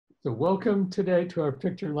So welcome today to our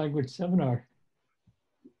picture language seminar.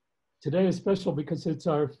 Today is special because it's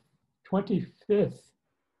our 25th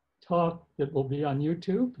talk that will be on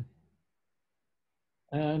YouTube.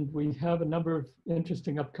 And we have a number of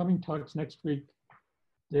interesting upcoming talks next week.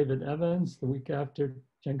 David Evans, the week after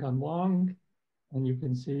Zhenghan Wang, and you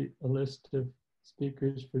can see a list of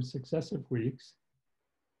speakers for successive weeks.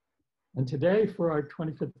 And today for our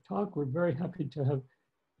 25th talk, we're very happy to have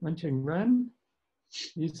Yunxiang Ren.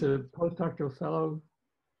 He's a postdoctoral fellow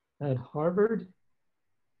at Harvard,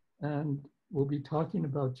 and we'll be talking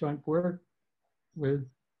about joint work with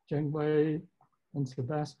Zheng Wei and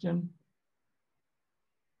Sebastian.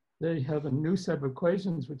 They have a new set of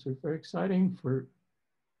equations, which are very exciting for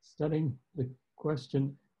studying the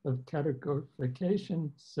question of categorification.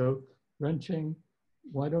 So Yunxiang,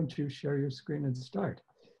 why don't you share your screen and start?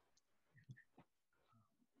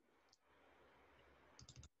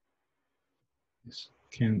 Yes.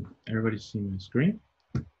 Can everybody see my screen?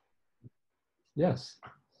 Yes.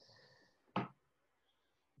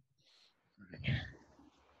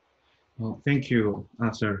 Well, thank you,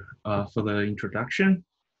 Arthur, for the introduction.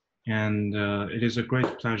 And it is a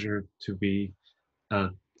great pleasure to be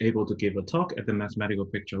able to give a talk at the Mathematical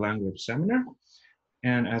Picture Language Seminar.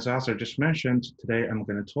 And as Arthur just mentioned, today I'm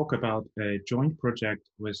going to talk about a joint project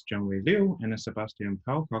with Zhengwei Liu and Sebastian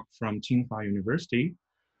Palcock from Tsinghua University.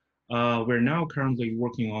 We're now currently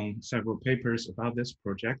working on several papers about this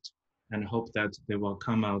project and hope that they will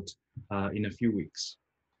come out in a few weeks.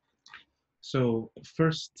 So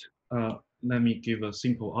first, let me give a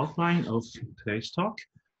simple outline of today's talk.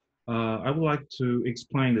 I would like to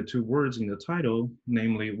explain the two words in the title,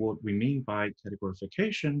 namely what we mean by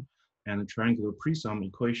categorification and triangular prism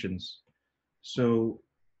equations. So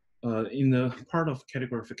in the part of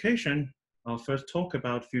categorification, I'll first talk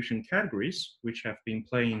about fusion categories, which have been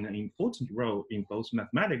playing an important role in both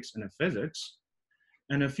mathematics and physics.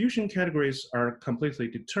 And the fusion categories are completely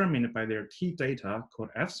determined by their key data called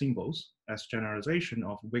F symbols as generalization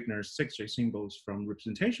of Wigner's 6J symbols from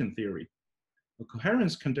representation theory. The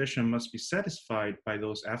coherence condition must be satisfied by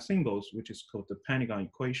those F symbols, which is called the pentagon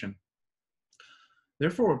equation.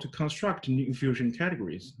 Therefore, to construct new fusion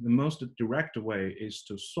categories, the most direct way is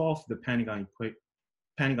to solve the pentagon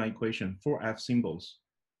equation for F symbols.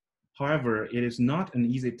 However, it is not an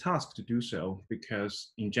easy task to do so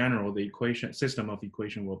because in general, the system of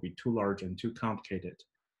equation will be too large and too complicated.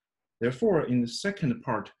 Therefore, in the second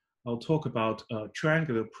part, I'll talk about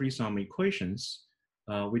triangular prism equations,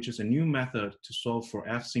 which is a new method to solve for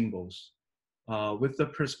F symbols. From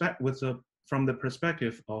the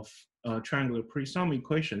perspective of triangular prism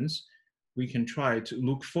equations, we can try to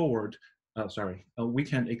look forward, we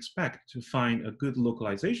can expect to find a good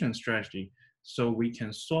localization strategy so we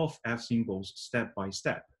can solve F symbols step by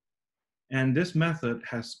step. And this method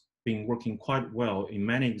has been working quite well in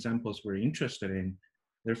many examples we're interested in.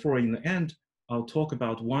 Therefore, in the end, I'll talk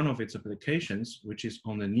about one of its applications, which is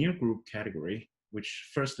on the near group category,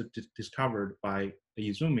 which first discovered by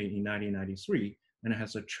Izumi in 1993, and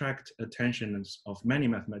has attracted attention of many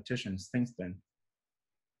mathematicians since then.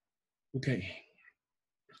 Okay,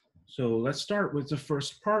 so let's start with the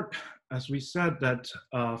first part. As we said that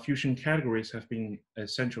fusion categories have been a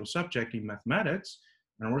central subject in mathematics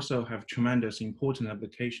and also have tremendous important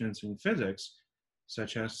applications in physics,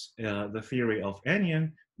 such as the theory of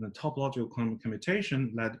anion, the topological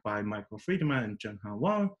commutation led by Michael Friedman and Zhenghan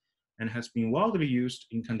Wang, and has been widely used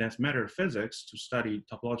in condensed matter physics to study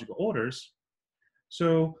topological orders.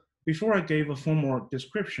 So before I gave a formal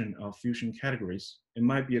description of fusion categories, it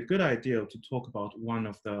might be a good idea to talk about one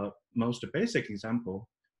of the most basic example,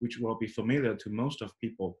 which will be familiar to most of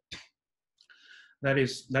people. That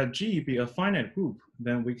is, let G be a finite group,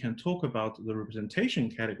 then we can talk about the representation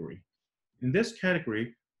category. In this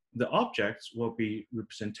category, the objects will be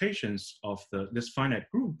representations of this finite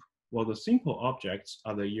group, while the simple objects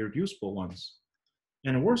are the irreducible ones.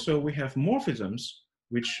 And also we have morphisms,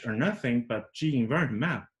 which are nothing but G-invariant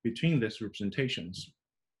map between these representations.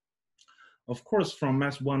 Of course, from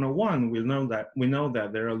Math 101, we know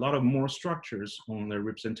that there are a lot of more structures on the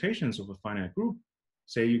representations of a finite group.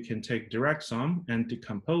 Say you can take direct sum and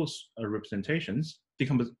decompose representations.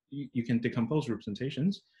 You can decompose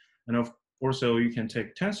representations, and also you can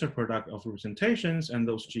take tensor product of representations and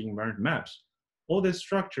those G-invariant maps. All these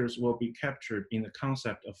structures will be captured in the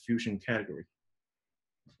concept of fusion category.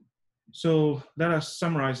 So let us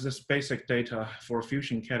summarize this basic data for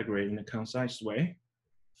fusion category in a concise way.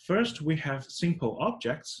 First, we have simple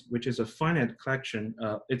objects, which is a finite collection,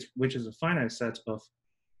 which is a finite set of,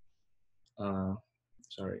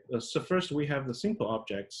 so first we have the simple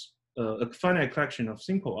objects, a finite collection of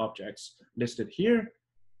simple objects listed here.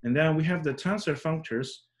 And then we have the tensor functors,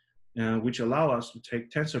 which allow us to take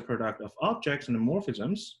tensor product of objects and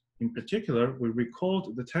morphisms. In particular, we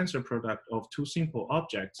recalled the tensor product of two simple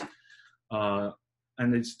objects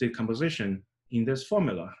and its decomposition in this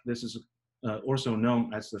formula. This is also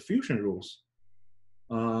known as the fusion rules.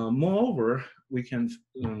 Moreover, we can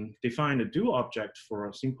define a dual object for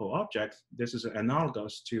a simple object. This is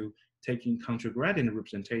analogous to taking contragradient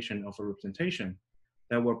representation of a representation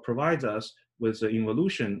that will provide us with the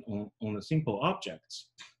involution on the simple objects.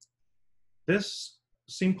 This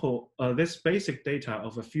basic data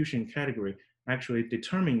of a fusion category actually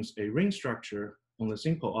determines a ring structure on the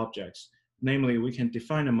simple objects. Namely, we can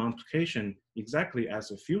define a multiplication exactly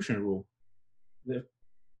as a fusion rule.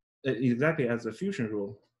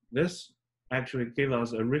 This actually gives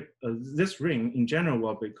us this ring in general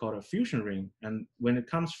will be called a fusion ring. And when it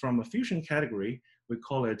comes from a fusion category, we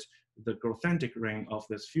call it the grothantic ring of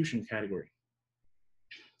this fusion category.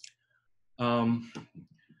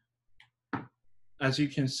 As you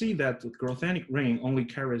can see that the grothantic ring only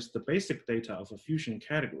carries the basic data of a fusion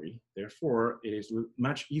category. Therefore, it is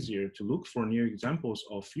much easier to look for new examples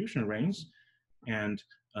of fusion rings and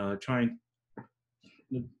try and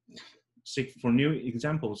seek for new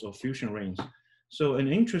examples of fusion rings. So an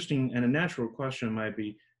interesting and a natural question might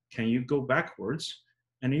be, can you go backwards?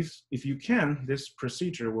 And if you can, this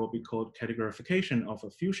procedure will be called categorification of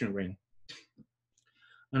a fusion ring.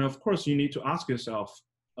 And of course, you need to ask yourself,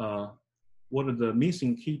 what are the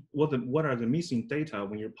missing data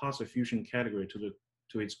when you pass a fusion category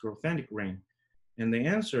to its grothantic ring? And the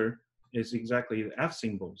answer is exactly the F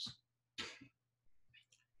symbols.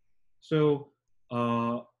 So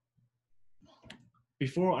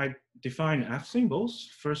before I define F symbols,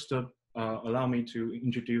 first allow me to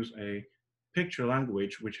introduce a picture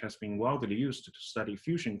language which has been widely used to study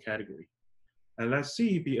fusion category. And let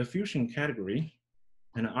C be a fusion category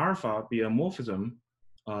and alpha be a morphism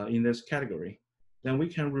in this category. Then we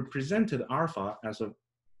can represent the alpha as a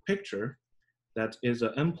picture that is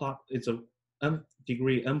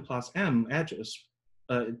degree n plus m edges,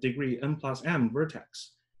 degree n plus m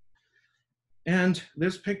vertex. And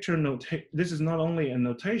this picture this is not only a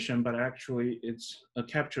notation, but actually it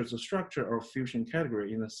captures the structure of fusion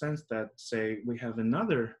category in the sense that, say, we have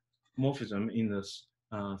another morphism in this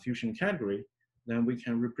fusion category, then we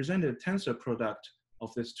can represent the tensor product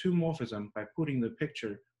of this two morphism by putting the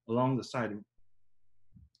picture along the side.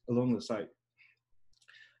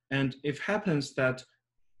 And if it happens that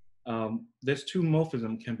this two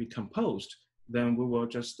morphism can be composed, then we will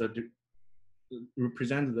just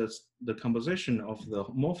represent the composition of the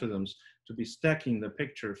morphisms to be stacking the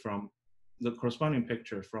picture from the corresponding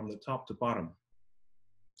picture from the top to bottom.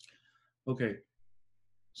 Okay,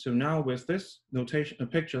 so now with this notation, a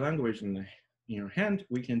picture language in your hand,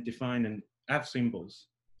 we can define an F symbols.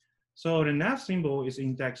 So the F symbol is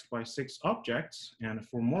indexed by 6 objects, and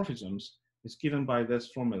for morphisms, it's given by this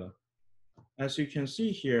formula. As you can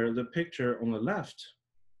see here, the picture on the left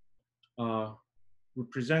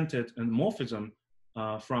represented a morphism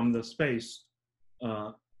from the space,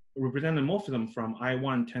 represent a morphism from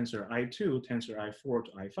I1 tensor I2 tensor I4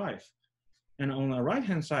 to I5. And on the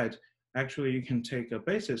right-hand side, actually you can take a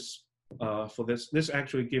basis for this. This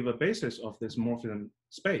actually give a basis of this morphism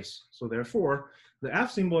space. So therefore, the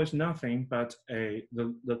F symbol is nothing but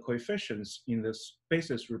the coefficients in this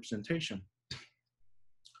basis representation.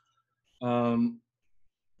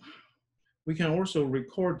 We can also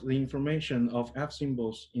record the information of F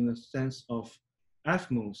symbols in the sense of F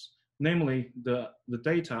moves, namely the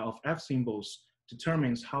data of F symbols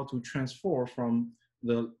determines how to transform from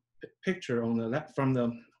the picture on the left, from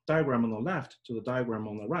the diagram on the left to the diagram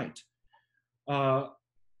on the right.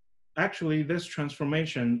 Actually, this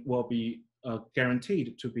transformation will be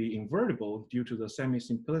guaranteed to be invertible due to the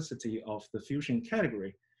semi-simplicity of the fusion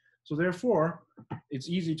category. So therefore, it's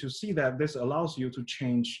easy to see that this allows you to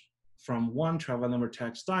change from one traveling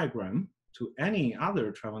vertex diagram to any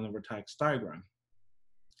other traveling vertex diagram.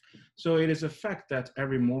 So it is a fact that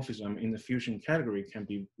every morphism in the fusion category can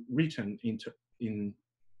be written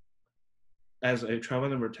as a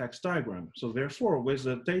traveling vertex diagram. So therefore, with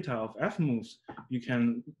the data of F moves, you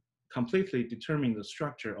can completely determine the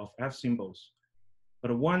structure of F symbols.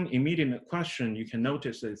 But one immediate question you can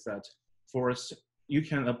notice is that you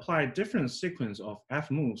can apply different sequence of F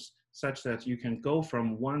moves such that you can go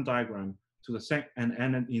from one diagram to the same and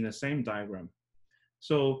end in the same diagram.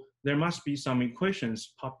 So there must be some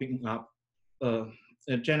equations popping up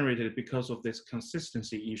generated because of this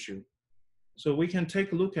consistency issue. So we can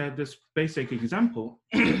take a look at this basic example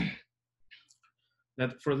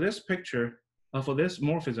that for this picture, for this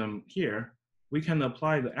morphism here, we can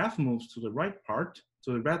apply the F moves to the right part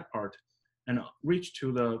to the red part, and reach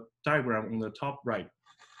to the diagram on the top right.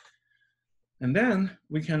 And then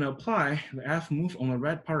we can apply the F move on the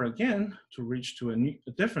red part again to reach to a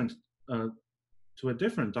different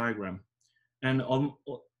diagram, and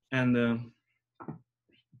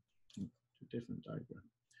different diagram.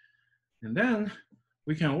 And then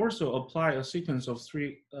we can also apply a sequence of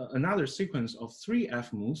another sequence of 3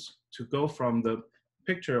 F moves to go from the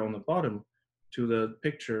picture on the bottom to the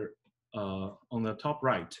picture on the top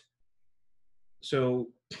right. So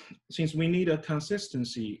since we need a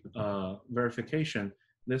consistency verification,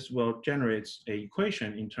 this will generate an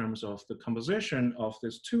equation in terms of the composition of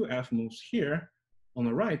these 2 F moves here on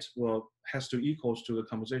the right has to equals to the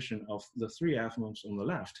composition of the 3 F moves on the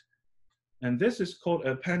left. And this is called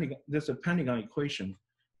a pentagon equation.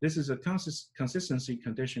 This is a consistency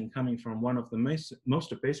condition coming from one of the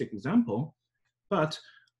most basic example, but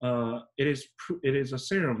it is a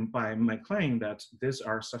theorem by MacLean that these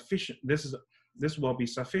are sufficient. This will be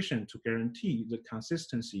sufficient to guarantee the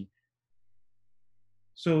consistency.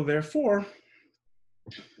 So therefore,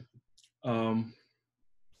 the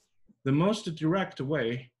most direct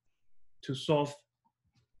way to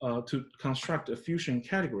to construct a fusion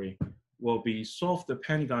category will be solve the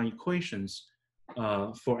pentagon equations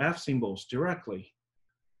for F symbols directly.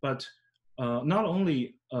 But not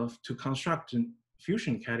only to construct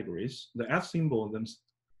fusion categories, the F symbol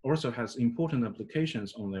also has important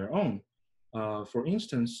applications on their own. For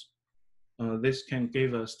instance, this can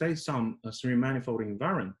give a state sum a 3-manifold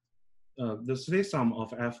invariant. The state sum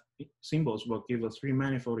of F symbols will give a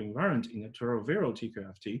 3-manifold invariant in a Turtle-Vero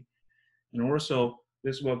TQFT. And also,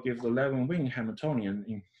 this will give the Levin-Wing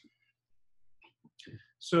Hamiltonian.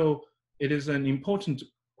 So it is an important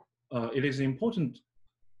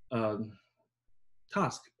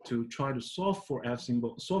task to try to solve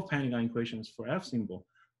pentagon equations for F symbol.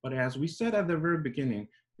 But as we said at the very beginning,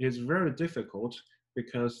 it is very difficult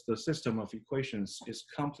because the system of equations is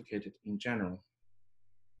complicated in general.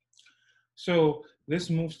 So this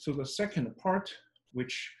moves to the second part,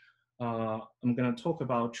 which I'm going to talk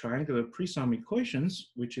about triangular Prism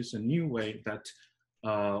equations, which is a new way that,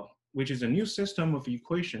 which is a new system of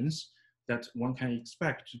equations that one can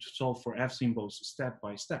expect to solve for F symbols step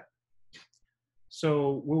by step.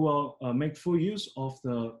 So we will make full use of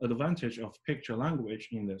the advantage of picture language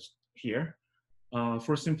in this here.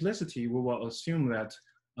 For simplicity, we will assume that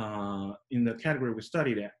in the category we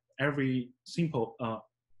studied, every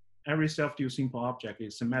self-due simple object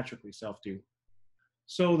is symmetrically self-due.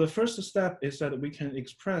 So the first step is that we can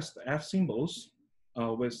express the F symbols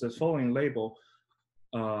with the following label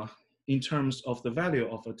in terms of the value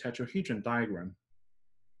of a tetrahedron diagram.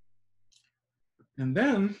 And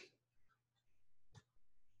then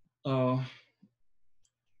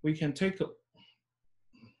we can take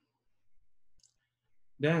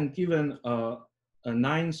then given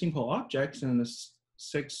 9 simple objects and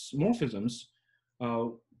 6 morphisms,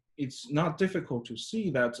 it's not difficult to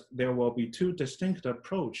see that there will be 2 distinct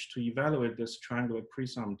approaches to evaluate this triangular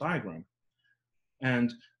Prism diagram.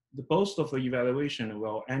 And both of the evaluation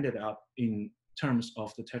will end up in terms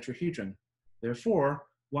of the tetrahedron. Therefore,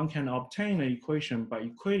 one can obtain an equation by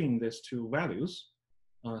equating these 2 values.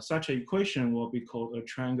 Such an equation will be called a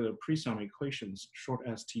triangular Prism equations, short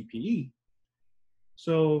as TPE.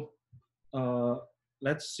 So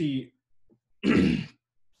let's see in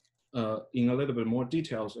a little bit more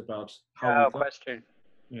details about how we question.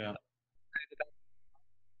 Yeah.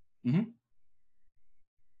 Mm-hmm.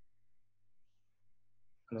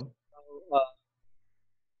 Hello?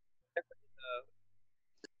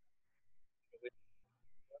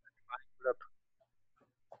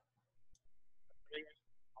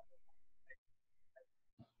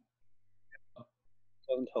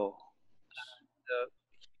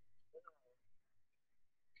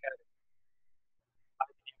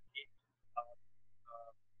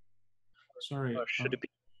 Sorry. Should be.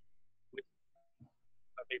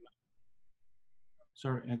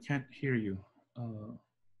 Sorry, I can't hear you. Can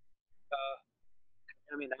you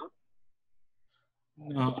hear me now?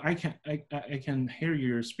 No, I can hear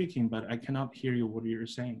you speaking, but I cannot hear you what you're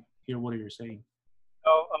saying. What you're saying.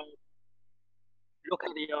 So look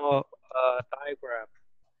at your diagram,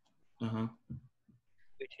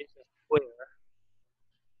 which is a square,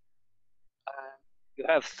 and you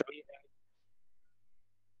have 3 edges,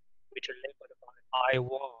 which are labeled by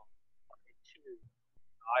I1, I2,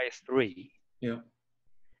 I3. Yeah.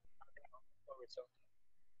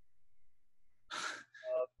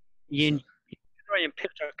 In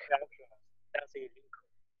picture calculus, that's illegal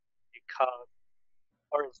because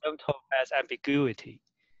horizontal has ambiguity.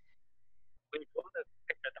 When you draw the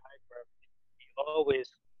picture diagram, it's always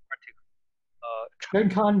vertical.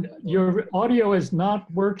 Jenkhan, your audio is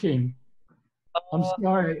not working. I'm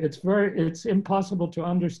sorry, it's impossible to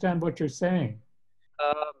understand what you're saying.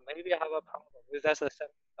 Maybe I have a problem with that.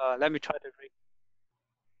 Let me try to read.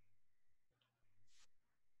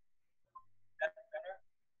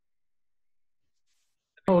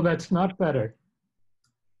 Oh, that's not better.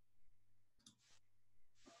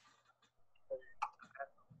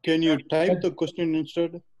 Can you type the question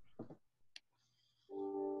instead?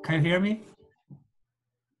 Can you hear me?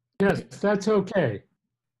 Yes, that's okay.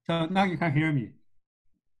 So now you can hear me.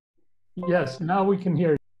 Yes, now we can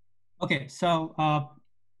hear you. Okay, so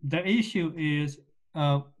the issue is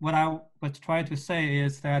what I was trying to say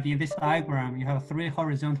is that in this diagram, you have 3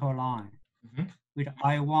 horizontal lines, with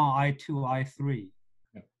I1, I2, I3.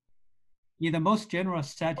 Yeah. In the most general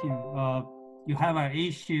setting, you have an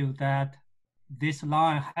issue that this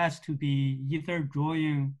line has to be either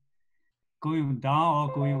going down or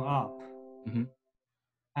going up.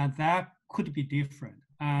 And that could be different.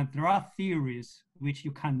 And there are theories which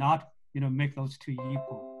you cannot make those two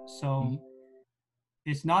equal. So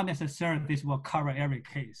it's not necessary this will cover every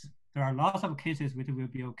case. There are lots of cases which will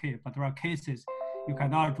be okay, but there are cases you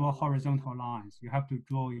cannot draw horizontal lines. You have to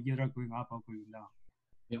draw either going up or going down.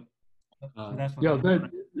 Yep. So that's what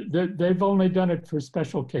They've only done it for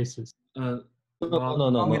special cases. No.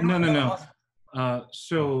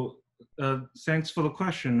 So thanks for the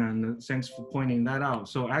question and thanks for pointing that out.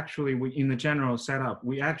 So actually, in the general setup,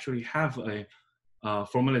 we actually have a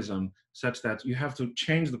formalism such that you have to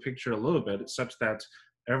change the picture a little bit, such that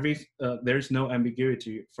there's no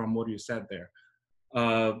ambiguity from what you said there.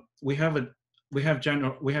 We have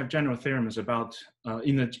general theorems about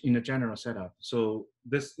in the general setup. So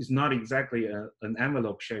this is not exactly an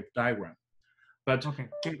envelope-shaped diagram, but okay.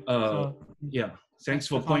 yeah. Thanks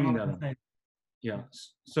for pointing that out. Yeah.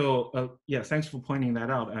 So yeah, thanks for pointing that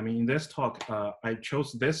out. I mean, in this talk, I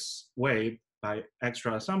chose this way by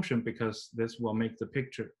extra assumption because this will make the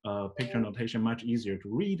picture notation much easier to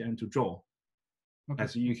read and to draw,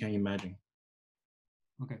 as you can imagine.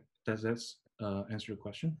 Okay. Does this answer your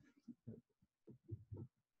question?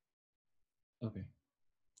 Okay.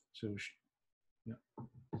 So yeah.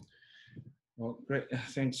 Well, great.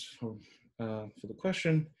 Thanks for the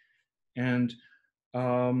question. And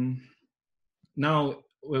now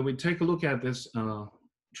when we take a look at this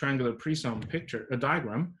triangular prism picture, a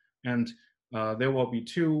diagram, and there will be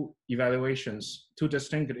two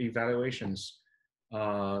distinct evaluations.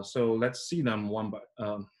 So let's see them one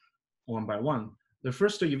by one. The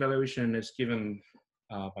first evaluation is given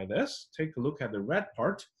by this. Take a look at the red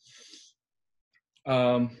part.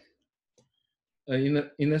 In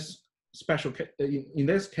this special case, in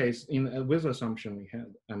this case, with assumption we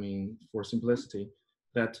had, I mean, for simplicity,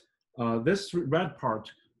 that this red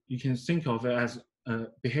part you can think of it as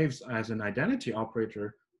behaves as an identity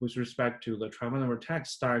operator with respect to the traveling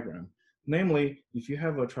vertex diagram. Namely, if you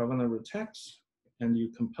have a traveling vertex and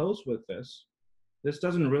you compose with this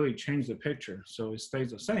doesn't really change the picture, so it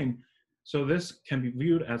stays the same. So this can be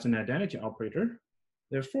viewed as an identity operator.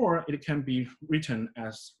 Therefore, it can be written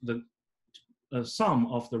as the sum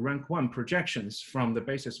of the rank 1 projections from the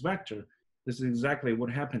basis vector. This is exactly what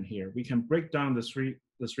happened here. We can break down the three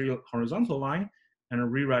horizontal line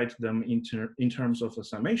and rewrite them in terms of a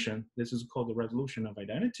summation. This is called the resolution of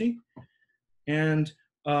identity. And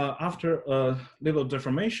after a little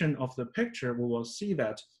deformation of the picture, we will see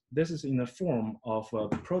that this is in the form of a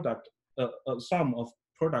product, a sum of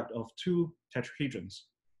product of two tetrahedrons.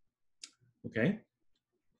 Okay,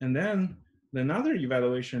 and then another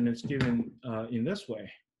evaluation is given in this way.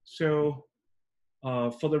 So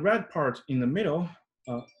for the red part in the middle,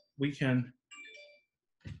 we can,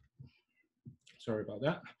 sorry about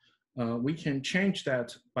that. We can change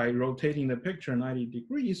that by rotating the picture 90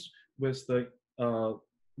 degrees with the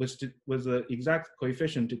exact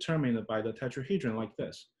coefficient determined by the tetrahedron like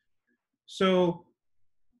this. So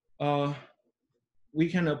we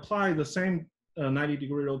can apply the same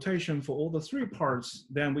 90-degree rotation for all the three parts.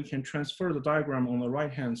 Then we can transfer the diagram on the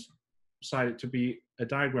right-hand side to be a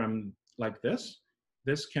diagram like this.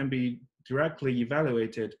 This can be directly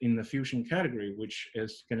evaluated in the fusion category, which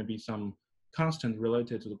is going to be some constant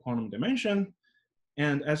related to the quantum dimension.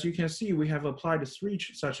 And as you can see, we have applied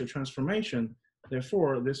such a transformation.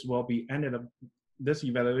 Therefore, this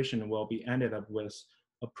evaluation will be ended up with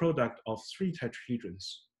a product of three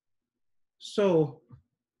tetrahedrons. So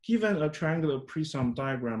given a triangular prism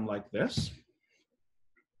diagram like this,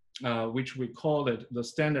 which we call it the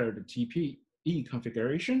standard TPE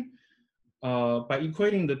configuration, by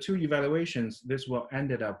equating the two evaluations, this will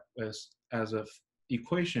end up as an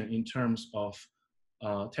equation in terms of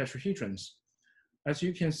tetrahedrons. As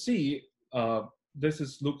you can see,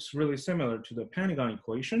 this looks really similar to the pentagon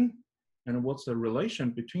equation. And what's the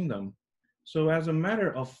relation between them? So as a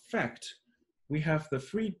matter of fact, we have the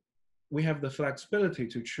flexibility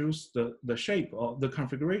to choose the shape or the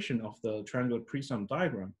configuration of the triangular prism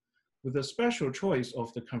diagram with a special choice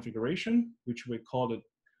of the configuration, which we call it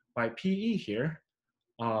by PE here.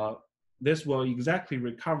 This will exactly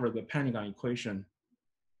recover the pentagon equation.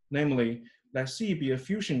 Namely, let C be a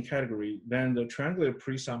fusion category, then the triangular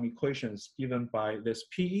prism equations given by this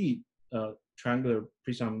PE triangular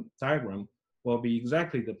prism diagram will be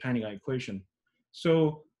exactly the pentagon equation.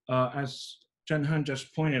 So as Zhenhan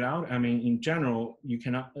just pointed out, I mean, in general, you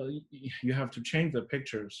cannot, you have to change the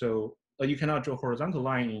picture. So you cannot draw horizontal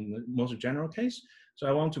line in the most general case. So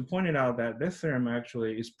I want to point it out that this theorem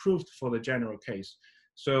actually is proved for the general case.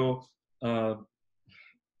 So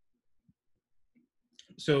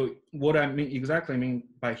so what I exactly mean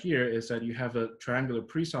by here is that you have a triangular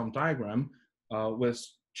prism diagram with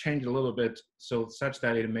changed a little bit so such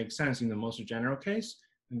that it makes sense in the most general case.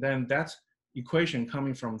 And then that equation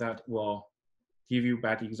coming from that will give you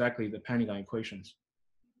back exactly the pentagon equations.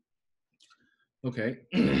 Okay.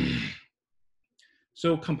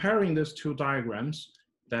 So comparing these two diagrams,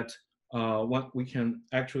 that what we can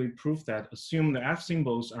actually prove that assume the F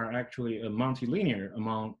symbols are actually a multilinear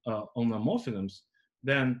among homomorphisms,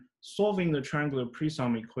 then solving the triangular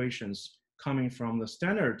prism equations coming from the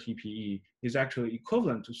standard TPE is actually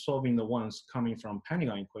equivalent to solving the ones coming from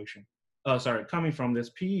pentagon equation. Coming from this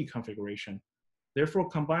PE configuration. Therefore,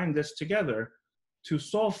 combine this together to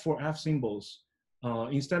solve for F symbols.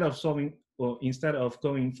 Instead of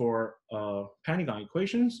going for pentagon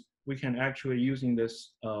equations, we can actually using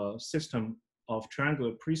this system of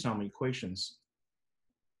triangular prism equations.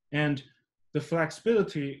 And the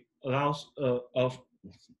flexibility allows of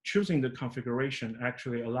choosing the configuration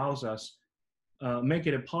actually allows us make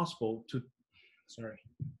it possible to,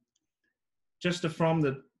 just from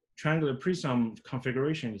the triangular prism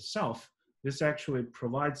configuration itself, this actually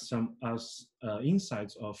provides some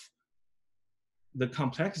insights of the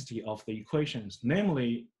complexity of the equations.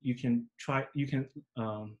 Namely, you can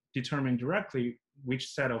determine directly which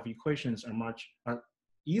set of equations are much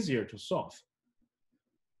easier to solve.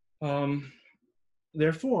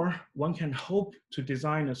 Therefore, one can hope to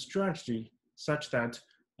design a strategy such that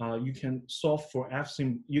you can solve for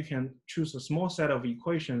you can choose a small set of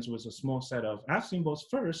equations with a small set of F symbols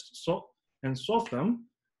first, and solve them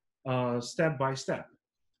step by step.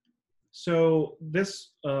 So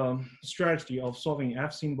this strategy of solving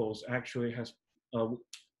F symbols actually has,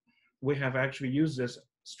 we have actually used this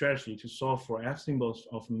strategy to solve for F symbols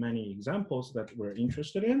of many examples that we're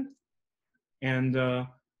interested in. And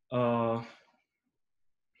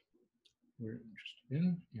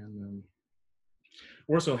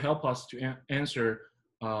also help us to answer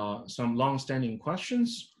some long-standing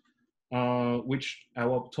questions, which I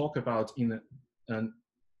will talk about in the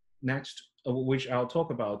which I'll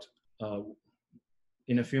talk about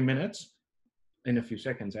in a few minutes, in a few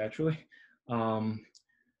seconds actually.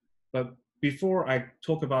 But before I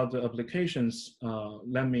talk about the applications,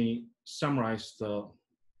 let me summarize the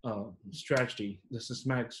strategy, the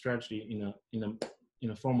systematic strategy in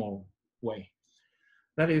a formal way.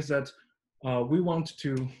 That is that we want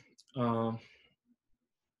to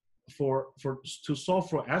to solve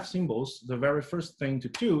for F symbols, the very first thing to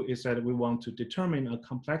do is that we want to determine a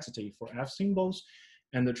complexity for F symbols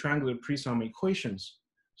and the triangular prism equations.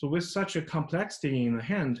 So with such a complexity in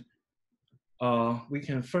hand, we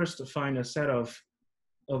can first find a set of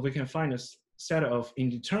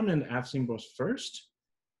indeterminate F symbols first,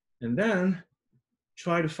 and then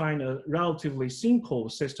try to find a relatively simple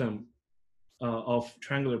system of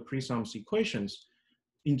triangular prisms equations.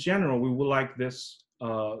 In general, we would like this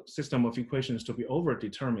system of equations to be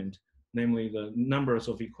over-determined. Namely, the numbers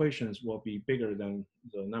of equations will be bigger than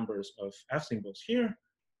the numbers of F symbols here.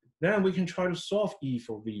 Then we can try to solve E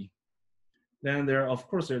for V. Then of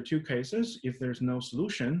course, there are two cases. If there's no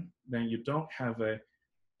solution, then you don't have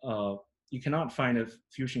you cannot find a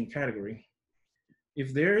fusion category.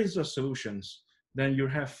 If there is a solution, then you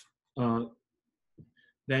have,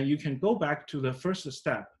 then you can go back to the first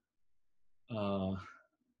step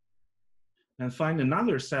and find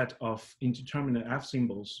another set of indeterminate F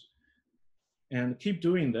symbols, and keep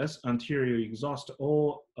doing this until you exhaust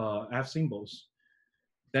all F symbols.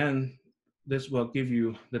 Then this will give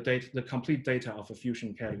you the complete data of a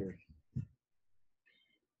fusion category.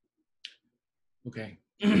 Okay.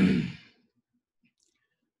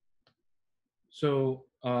 So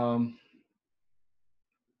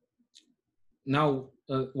now,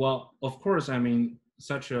 well, of course, I mean,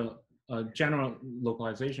 such a general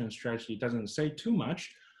localization strategy doesn't say too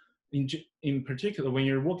much, in particular, when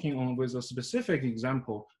you're working on with a specific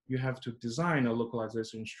example, you have to design a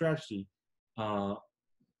localization strategy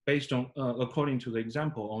based on according to the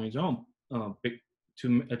example on its own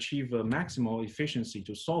to achieve a maximal efficiency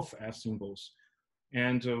to solve F symbols.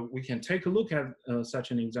 And we can take a look at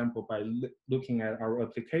such an example by looking at our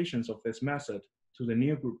applications of this method to the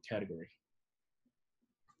near group category.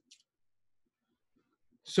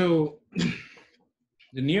 So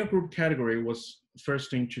the near group category was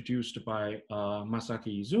first introduced by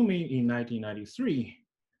Masaki Izumi in 1993.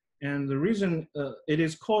 And the reason it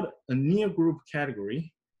is called a near group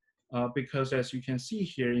category because as you can see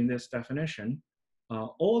here in this definition,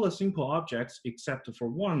 all the simple objects except for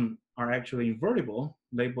one are actually invertible,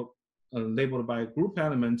 labeled by a group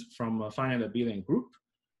element from a finite abelian group.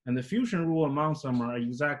 And the fusion rule amongst them are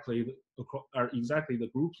exactly the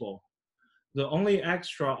group law. The only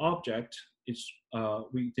extra object is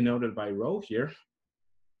we denoted by rho here.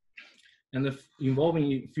 And the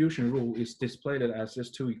involving fusion rule is displayed as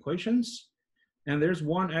these two equations. And there's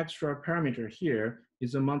one extra parameter here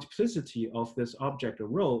is the multiplicity of this object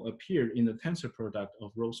rho appeared in the tensor product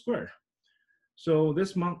of rho squared. So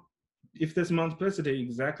if this multiplicity is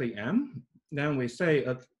exactly m, then we say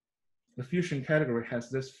the fusion category has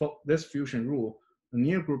this fusion rule, a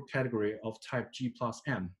near group category of type G plus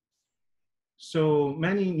m. So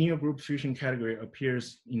many near group fusion category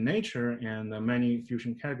appears in nature, and many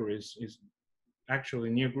fusion categories is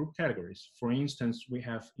actually near group categories. For instance, we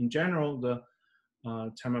have in general the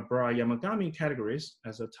Tamabara-Yamagami categories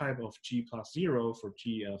as a type of G plus 0 for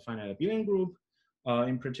G finite abelian group.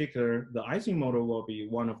 In particular, the Ising model will be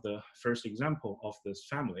one of the first example of this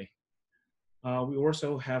family. We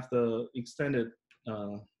also have the extended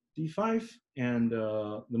D5 and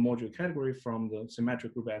the module category from the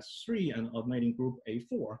symmetric group S3 and alternating group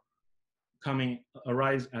A4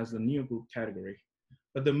 arise as the near group category.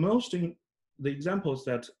 But the examples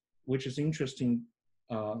that which is interesting,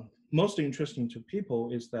 most interesting to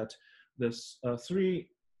people is that this three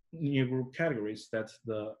near group categories, that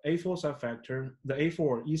the A4 subfactor, the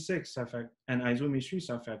A4 E6 subfactor, and Izumi 3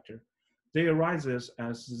 subfactor, they arises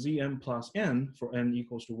as Zn plus n for n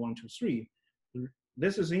equals to 1, 2, 3.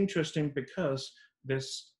 This is interesting because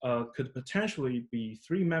this could potentially be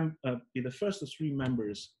the first three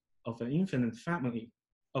members of an infinite family,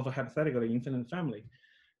 of a hypothetically infinite family.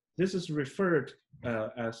 This is referred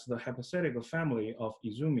as the hypothetical family of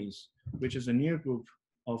Izumis, which is a near group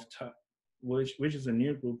of type, which is a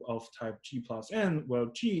near group of type G plus n, where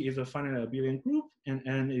G is a finite abelian group and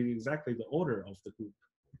n is exactly the order of the group.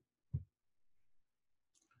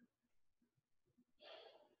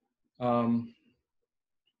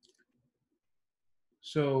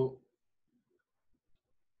 So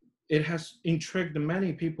it has intrigued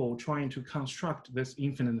many people trying to construct this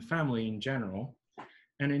infinite family in general.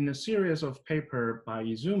 And in a series of paper by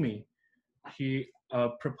Izumi, he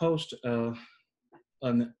proposed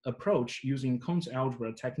an approach using Cons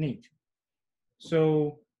algebra technique.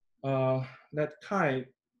 So let chi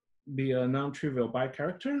be a non-trivial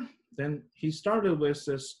bicharacter. Then he started with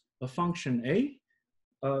a function A,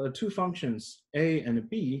 two functions A and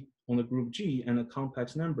B on the group G and a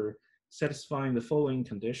complex number satisfying the following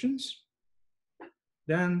conditions.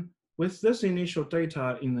 Then with this initial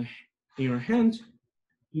data in your hand,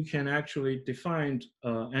 you can actually define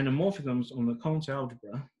anamorphisms on the Cons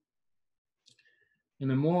algebra. And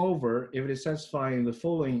then moreover, if it is satisfying the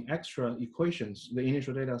following extra equations, the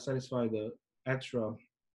initial data satisfy the extra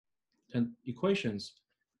equations,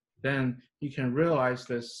 then you can realize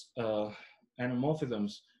this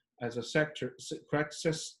anamorphisms as a correct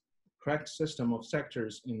system of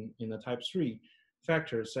sectors in the type 3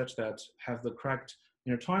 factors such that have the correct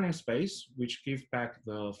intertwining space, which give back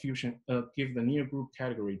the fusion, give the near group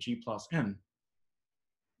category G plus n.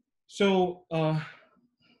 So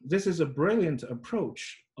this is a brilliant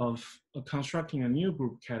approach of constructing a near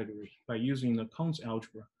group category by using the Cons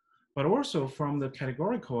algebra. But also from the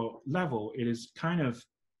categorical level, it is kind of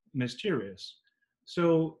mysterious.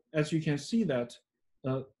 So as you can see that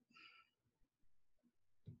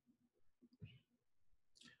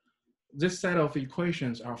this set of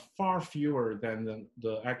equations are far fewer than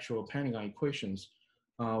the actual pentagon equations.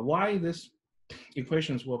 Why these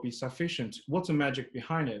equations will be sufficient? What's the magic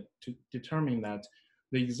behind it to determine that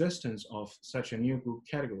the existence of such a near group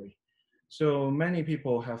category? So many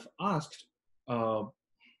people have asked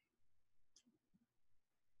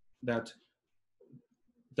that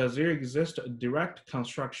does there exist a direct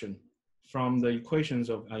construction from the equations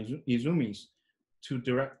of Izumi's to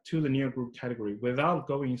the near group category without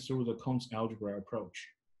going through the Cons algebra approach?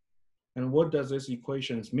 And what does these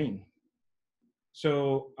equations mean?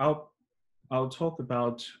 So I'll talk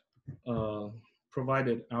about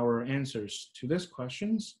provided our answers to these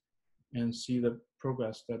questions and see the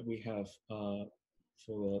progress that we have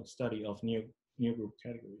for the study of near group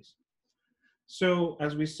categories. So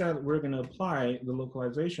as we said, we're going to apply the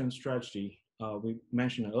localization strategy we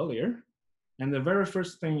mentioned earlier. And the very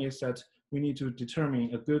first thing is that we need to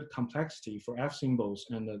determine a good complexity for F symbols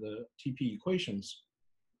and the TP equations.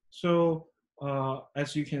 So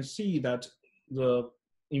as you can see that the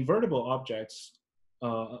invertible objects,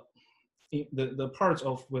 the parts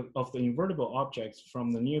of the invertible objects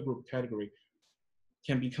from the near group category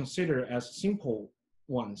can be considered as simple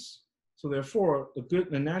ones. So therefore,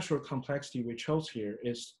 the natural complexity we chose here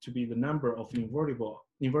is to be the number of invertible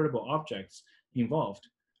objects involved.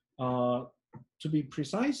 To be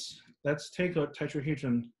precise, let's take a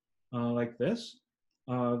tetrahedron like this.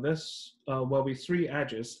 This will be 3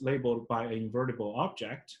 edges labeled by an invertible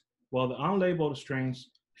object, while the unlabeled strings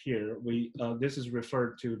here, this is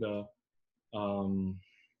referred to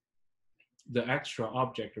the extra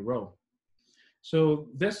object row. So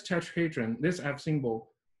this tetrahedron, this F symbol,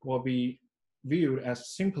 will be viewed as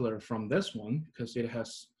simpler from this one because it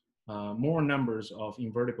has more numbers of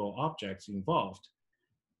invertible objects involved.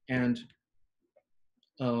 And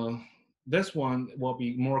this one will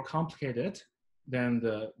be more complicated than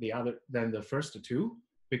the first 2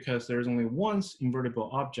 because there's only one invertible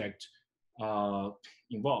object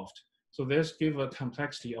involved. So this gives a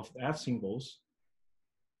complexity of the F symbols.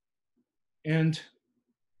 And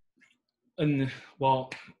well,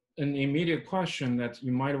 an immediate question that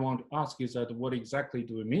you might want to ask is that what exactly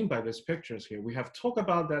do we mean by these pictures here? We have talked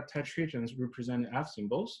about that tetrahedrons represent F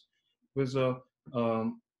symbols with the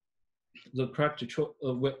correct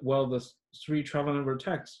well, the 3 traveling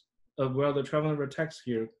vertex, well, the traveling vertex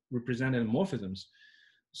here represented morphisms.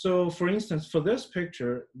 So for instance, for this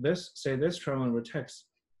picture, this traveling vertex,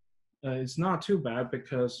 it's not too bad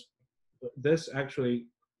because this actually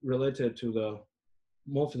related to the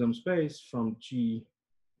morphism space from G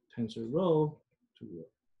tensor row to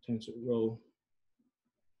tensor row.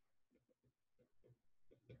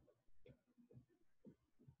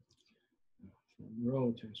 From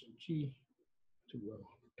row tensor G to row.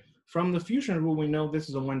 From the fusion rule, we know this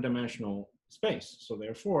is a one-dimensional space. So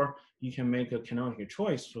therefore, you can make a canonical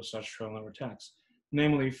choice for such traveling vertex.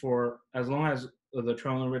 Namely, for as long as the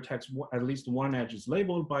traveling vertex, at least one edge is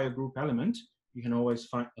labeled by a group element, you can always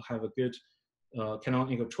have a good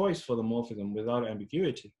canonical choice for the morphism without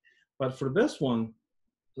ambiguity. But for this one,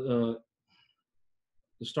 the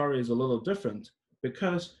story is a little different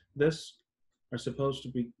because this are supposed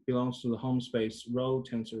to belongs to the home space row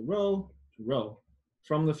tensor row to row.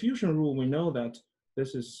 From the fusion rule, we know that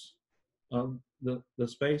this is the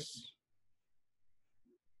space.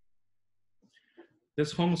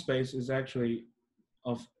 This home space is actually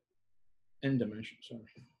of n dimension. Sorry,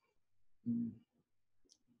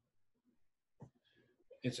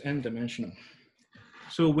 it's n dimensional.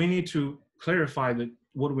 So we need to clarify that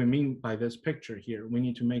what we mean by this picture here. We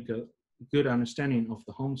need to make a good understanding of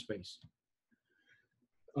the home space.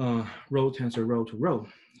 Row tensor row to row.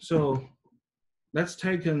 So let's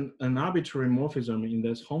take an arbitrary morphism in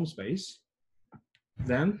this home space.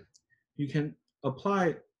 Then you can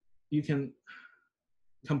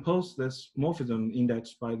compose this morphism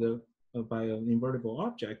indexed by an invertible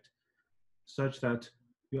object such that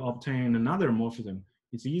you obtain another morphism.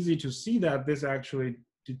 It's easy to see that this actually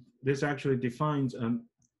defines a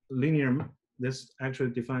linear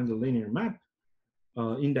map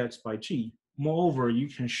indexed by G. Moreover, you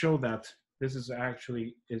can show that this is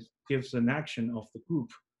actually, it gives an action of the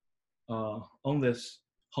group on this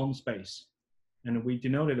home space. And we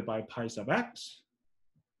denote it by pi sub x.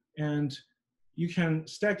 And you can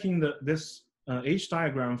stack in this H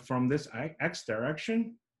diagram from this x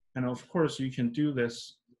direction. And of course, you can do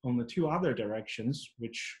this on the 2 other directions,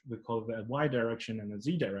 which we call the y direction and the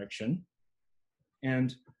z direction.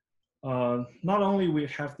 And not only we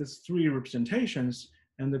have these 3 representations,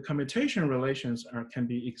 and the commutation relations can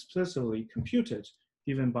be explicitly computed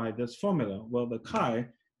given by this formula. Well, the chi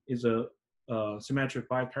is a symmetric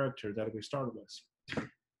bicharacter that we started with.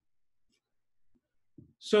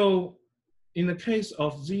 So in the case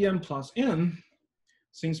of Zn plus n,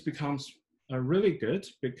 things becomes really good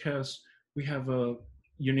because we have a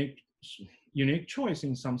unique choice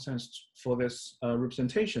in some sense for this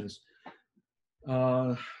representations.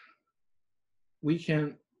 We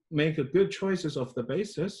can make a good choices of the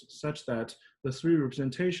basis such that the 3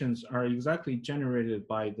 representations are exactly generated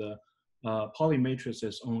by the Pauli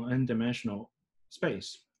matrices on n-dimensional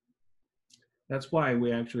space. That's why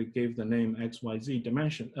we actually gave the name XYZ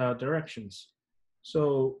directions.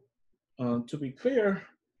 So to be clear,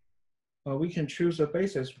 we can choose a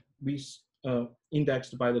basis be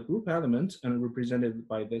indexed by the group element and represented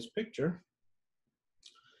by this picture,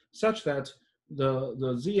 such that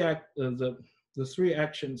the three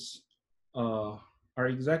actions are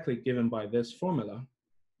exactly given by this formula.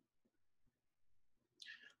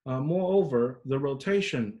 Moreover, the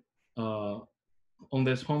rotation on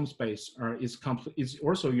this home space is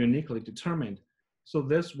also uniquely determined. So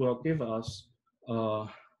this will give us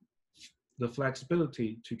the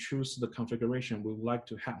flexibility to choose the configuration we would like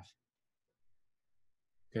to have.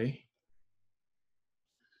 Okay.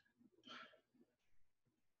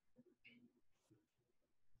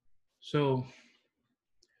 So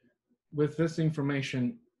with this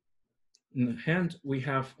information in hand, we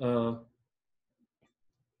have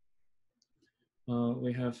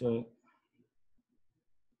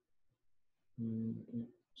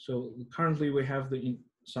so currently we have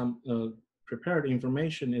some prepared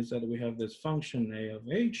information is that we have this function a of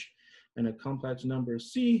h and a complex number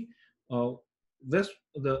c.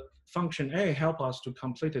 The function a help us to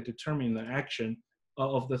completely determine the action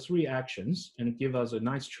of the three actions and give us a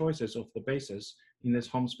nice choices of the basis in this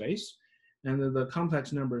home space. And the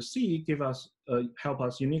complex number c give us help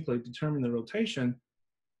us uniquely determine the rotation.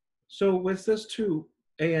 So with this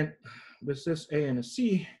a and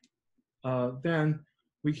c, then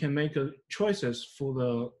we can make choices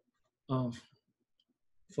for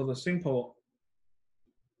the simple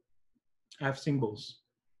f symbols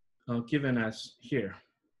given as here.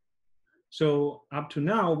 So up to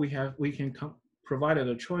now we can provide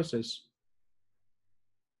the choices.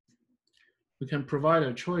 We can provide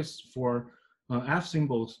a choice for f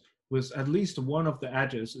symbols with at least one of the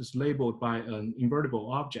edges is labeled by an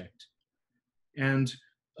invertible object. And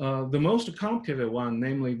the most complicated one,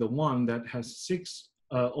 namely the one that has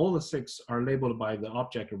all the six are labeled by the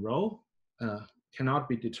object row, cannot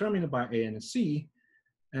be determined by a and c.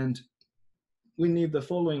 And we need the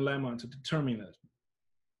following lemma to determine it.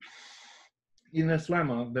 In this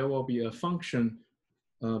lemma, there will be a function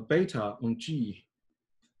beta on g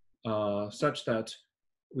such that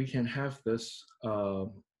we can have this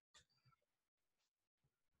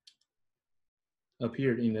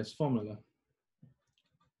appeared in this formula.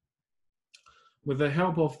 With the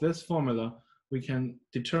help of this formula, we can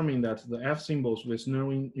determine that the f symbols with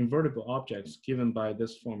no invertible objects given by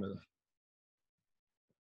this formula.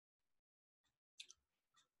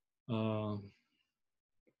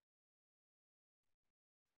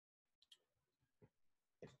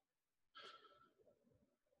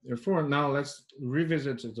 Therefore, now let's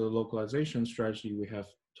revisit the localization strategy we have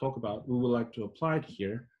talked about. We would like to apply it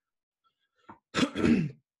here.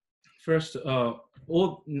 First,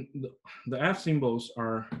 all the f symbols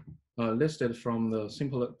are listed from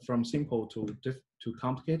simple to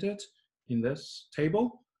complicated in this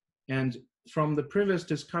table. And from the previous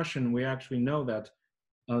discussion, we actually know that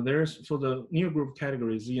there's, for the new group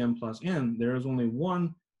category Zn plus n, there is only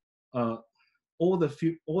one, all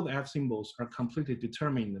the f symbols are completely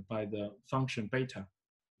determined by the function beta.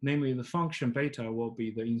 Namely, the function beta will be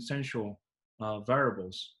the essential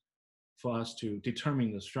variables for us to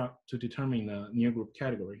determine the near group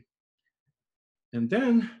category. And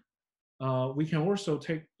then we can also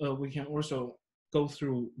go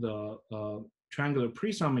through the triangular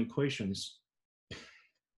Prism equations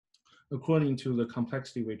according to the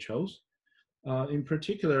complexity we chose. In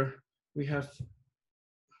particular, we have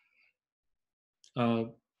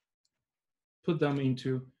put them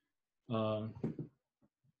into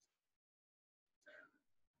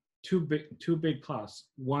two big class.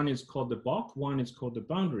 One is called the bulk, one is called the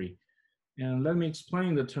boundary. And let me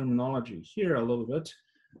explain the terminology here a little bit.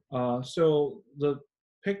 So the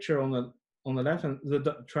picture on the left hand,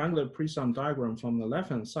 the triangular Prism diagram from the left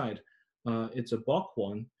hand side, it's a bulk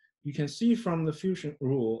one. You can see from the fusion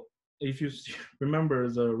rule, if you remember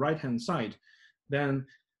the right hand side, then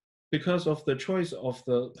because of the choice of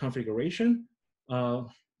the configuration,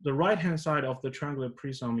 the right-hand side of the triangular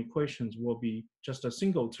Prism equations will be just a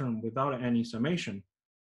single term without any summation.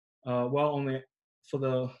 While for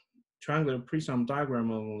the triangular Prism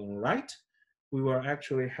diagram on the right, we will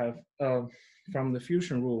actually have, from the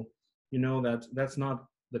fusion rule, you know that that's not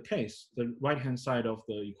the case. The right-hand side of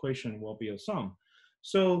the equation will be a sum.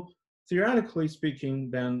 So theoretically speaking,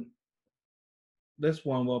 then this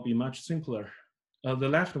one will be much simpler. The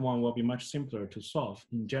left one will be much simpler to solve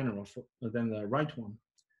in general than the right one.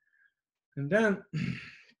 And then,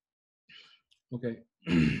 okay.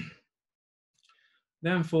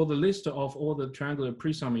 Then for the list of all the triangular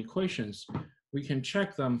Prism equations, we can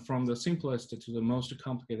check them from the simplest to the most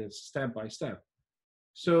complicated step by step.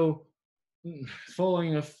 So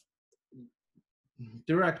following a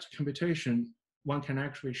direct computation, one can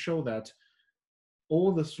actually show that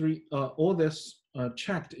all this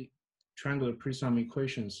checked triangular Prism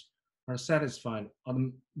equations are satisfied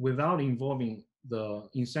without involving the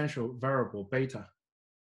essential variable beta.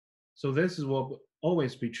 So this will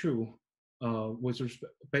always be true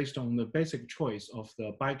based on the basic choice of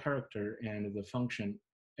the bicharacter and the function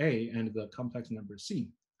A and the complex number C.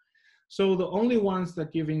 So the only ones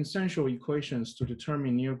that give essential equations to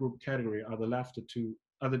determine near group category are the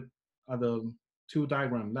two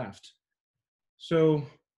diagram left. So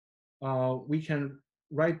we can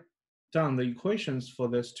write down the equations for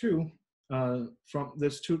this two. From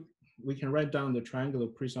this two, we can write down the triangular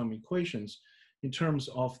Prism equations in terms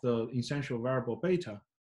of the essential variable beta.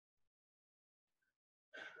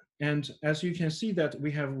 And as you can see that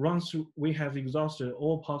we have exhausted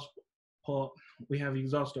all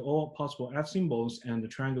possible F symbols and the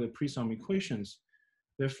triangular Prism equations.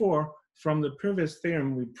 Therefore, from the previous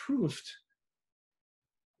theorem we proved,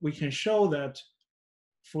 we can show that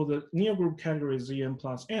for the near group category Zn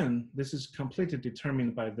plus n, this is completely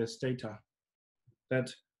determined by this data.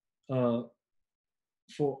 That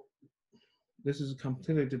this is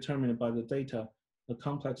completely determined by the data, a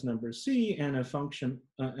complex number C and a function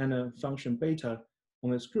beta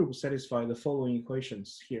on this group satisfy the following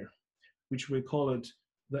equations here, which we call it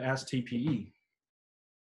the STPE.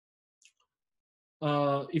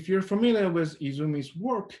 If you're familiar with Izumi's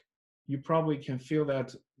work, you probably can feel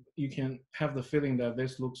that you can have the feeling that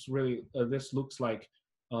this looks really this looks like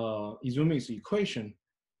Izumi's equation.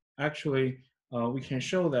 Actually, we can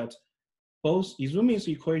show that both Izumi's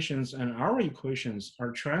equations and our equations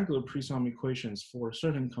are triangular Prism equations for a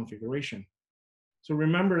certain configuration. So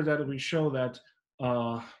remember that we show that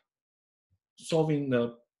solving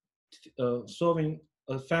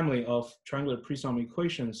a family of triangular Prism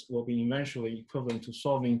equations will be eventually equivalent to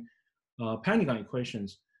solving pentagon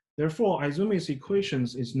equations. Therefore, Izumi's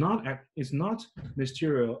equations is not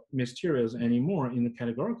mysterious anymore in the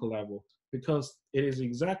categorical level, because it is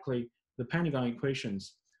exactly the pentagon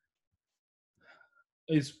equations.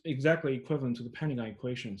 Is exactly equivalent to the pentagon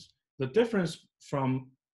equations. The difference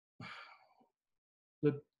from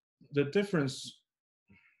the difference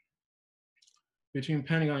between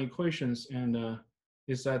pentagon equations and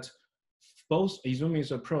is that both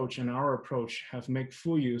Izumi's approach and our approach have made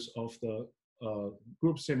full use of the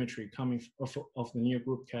group symmetry coming of the near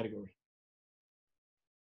group category.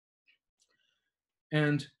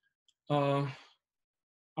 And our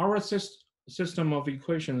system of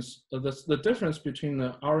equations, the difference between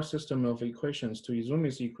our system of equations to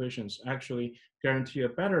Izumi's equations actually guarantee a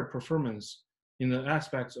better performance in the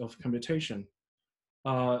aspects of computation.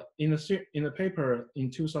 In the paper in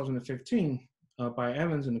 2015 by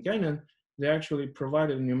Evans and Gannon, they actually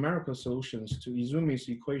provided numerical solutions to Izumi's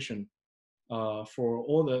equation for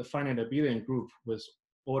all the finite abelian group with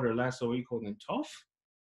order less or equal than 12.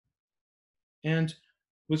 And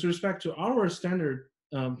with respect to our standard,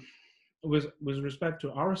 with respect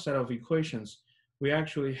to our set of equations, we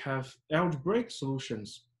actually have algebraic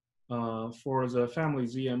solutions for the family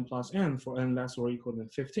Zn plus n for n less or equal than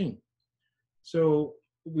 15. So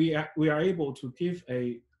we are able to give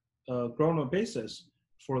a Gromov basis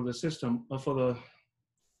for the system of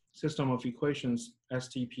equations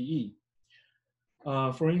STPE.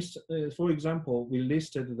 For example, we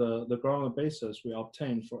listed the Gromov basis we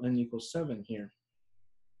obtained for n equals 7 here.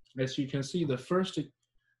 As you can see, the first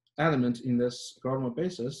element in this Gromov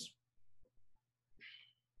basis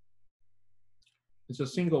is a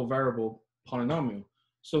single variable polynomial.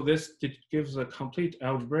 So this gives a complete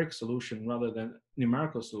algebraic solution rather than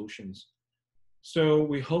numerical solutions. So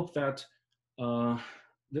we hope that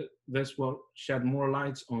this will shed more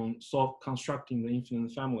light on constructing the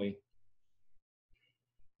infinite family.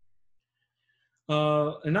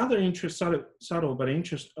 Another subtle but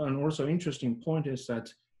also interesting point is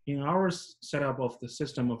that in our setup of the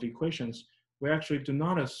system of equations, we actually do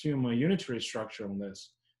not assume a unitary structure on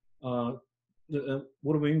this.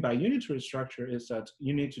 What we mean by unitary structure is that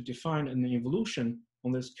you need to define an evolution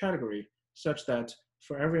on this category such that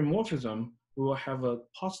for every morphism, we will have a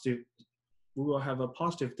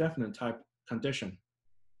positive definite type condition.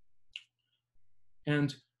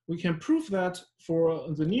 And we can prove that for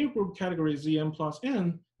the near group category Zn plus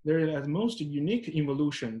n, there is at most a unique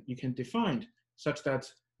evolution you can define such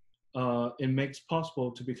that it makes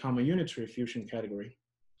possible to become a unitary fusion category.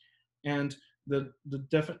 And the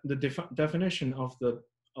definition of the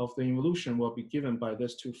evolution will be given by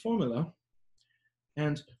these two formula.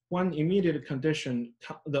 And one immediate condition,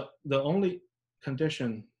 the only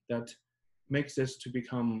condition that makes this to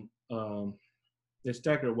become this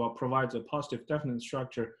dagger will provide a positive definite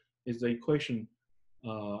structure is the equation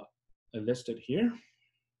listed here.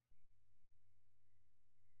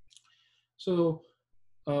 So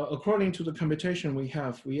according to the computation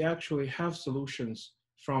we actually have solutions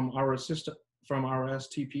from our system, from our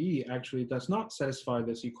STPE actually does not satisfy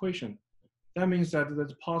this equation. That means that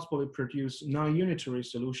it's possible to produce non-unitary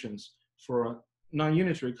solutions for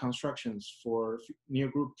non-unitary constructions for near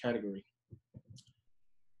group category.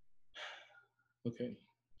 Okay,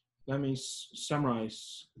 let me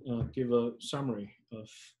summarize, give a summary of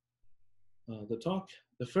the talk.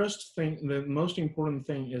 The first thing, the most important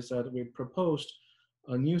thing is that we proposed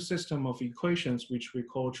a new system of equations, which we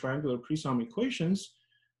call triangular Prism equations,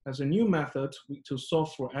 as a new method to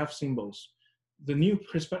solve for F symbols. The new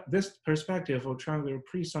this perspective of triangular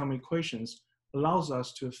Prism equations allows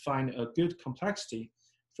us to find a good complexity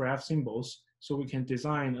for F symbols, so we can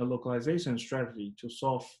design a localization strategy to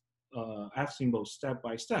solve F symbols step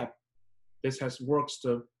by step. This has worked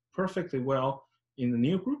perfectly well in the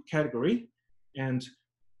near group category, and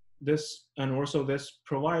this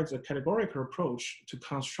provides a categorical approach to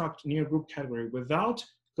construct near group category without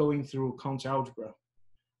going through count algebra.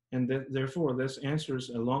 And therefore, this answers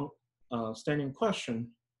a long-standing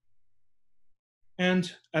question.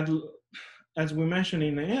 And as we mentioned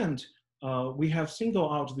in the end, we have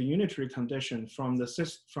singled out the unitary condition from the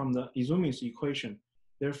Izumi's equation.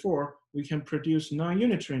 Therefore, we can produce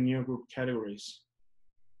non-unitary near group categories.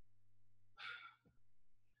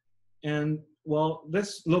 And well,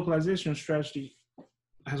 this localization strategy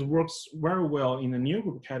has worked very well in the near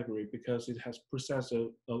group category because it has possessed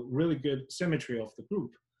a really good symmetry of the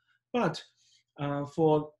group. But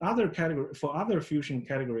for other fusion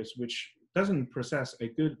categories which doesn't possess a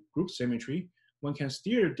good group symmetry, one can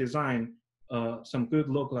still design some good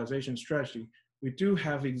localization strategy. We do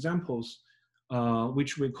have examples,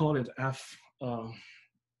 which we call it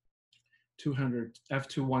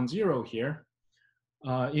F210 here.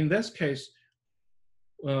 In this case,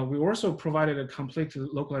 we also provided a complete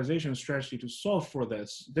localization strategy to solve for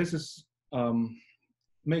this. This is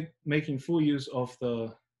making full use of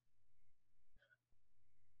the,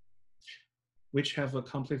 which have a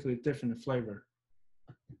completely different flavor.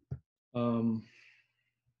 We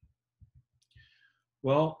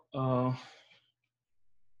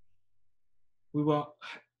will,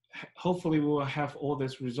 hopefully we will have all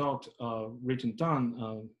this result written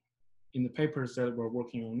down in the papers that we're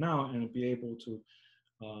working on now and be able to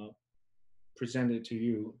present it to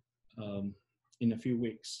you in a few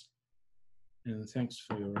weeks. And thanks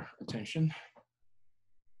for your attention.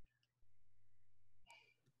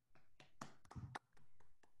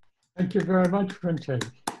 Thank you very much, Renche,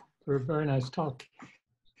 for a very nice talk.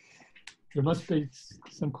 There must be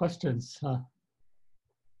some questions.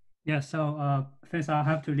 Yeah, so since I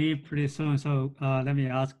have to leave pretty soon, so let me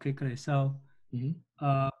ask quickly. So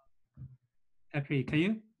actually, can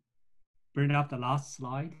you bring up the last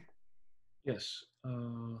slide? Yes.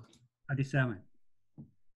 37.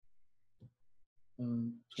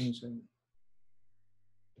 27.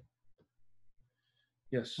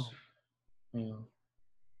 Yes.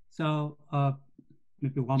 So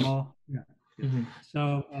maybe one more. Yeah.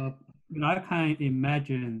 So I can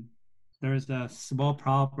imagine there's a small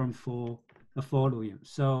problem for the following.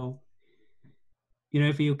 So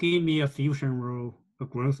if you give me a fusion rule, a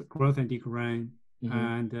growth and decay,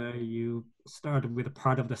 and you start with a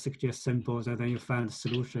part of the 6G symbols, and then you find the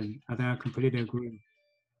solution, and then I completely agree.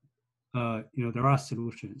 There are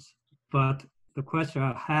solutions, but the question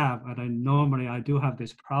I have, and normally I do have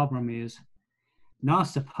this problem, is now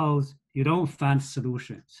suppose you don't find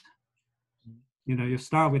solutions. You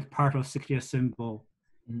start with part of 6G symbol,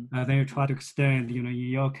 and then you try to extend, in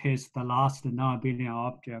your case, the last non-abelian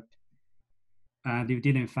object, and you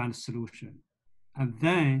didn't find a solution. And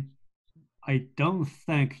then I don't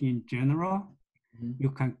think in general, you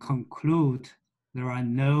can conclude there are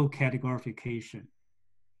no categorification.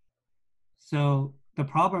 So the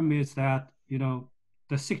problem is that, the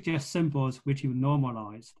 6G symbols which you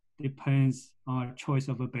normalized depends on choice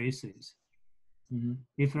of a basis.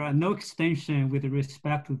 If there are no extension with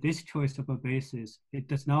respect to this choice of a basis, it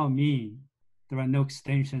does not mean there are no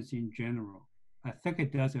extensions in general. I think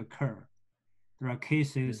it does occur. There are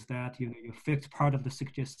cases that you fix part of the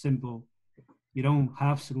 6G symbol, you don't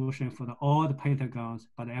have solution for all the pentagons,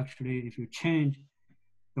 but actually if you change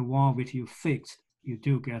the one which you fixed, you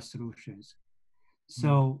do get solutions.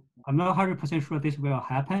 So I'm not 100% sure this will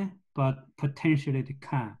happen, but potentially it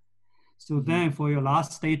can. So then for your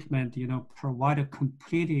last statement, provide a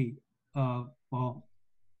completely, well,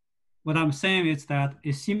 what I'm saying is that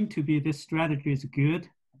it seems to be this strategy is good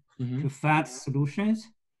to find solutions,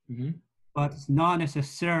 but it's not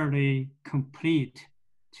necessarily complete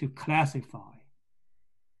to classify.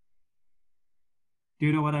 Do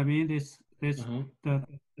you know what I mean? this the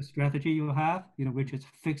strategy you have, which is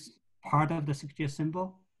fixed part of the 6G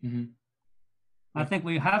symbol. I think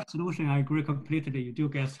we have solution. I agree completely. You do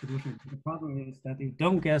get solution. The problem is that you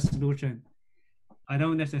don't get solution. I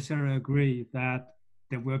don't necessarily agree that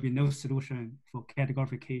there will be no solution for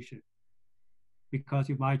categorification, because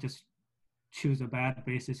you might just choose a bad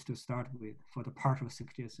basis to start with for the partial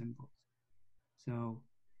 6G symbols. So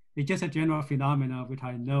it's just a general phenomenon which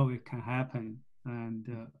I know it can happen.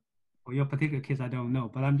 And for your particular case, I don't know.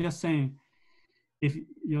 But I'm just saying, if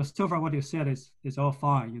so far what you said is all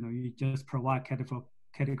fine. You just provide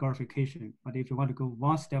categorification. But if you want to go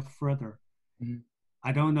one step further,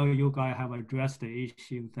 I don't know you guys have addressed the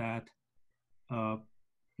issue that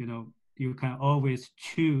you can always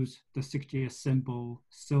choose the 6G symbol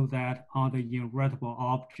so that on the invertible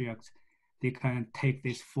objects they can take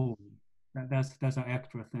this form. That's an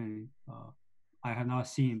extra thing I have not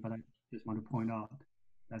seen, but I just want to point out.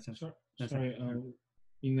 Sorry.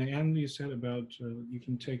 In the end, you said about you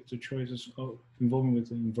can take the choices involving with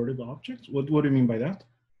the invertible objects. What do you mean by that?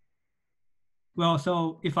 Well,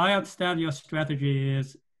 so if I understand your strategy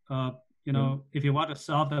is, if you want to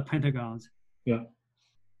solve the pentagons,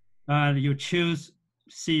 and you choose,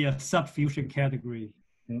 a subfusion category,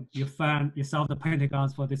 you solve the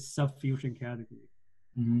pentagons for this subfusion category,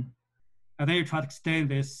 and then you try to extend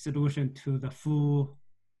this solution to the full,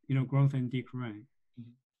 Grothendieck ring.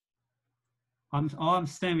 All I'm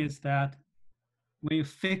saying is that when you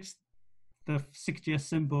fix the 6G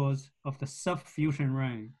symbols of the subfusion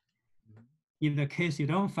ring, in the case you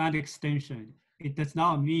don't find extension, it does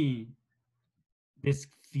not mean this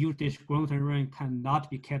Grothendieck ring cannot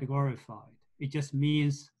be categorified. It just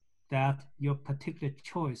means that your particular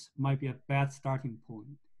choice might be a bad starting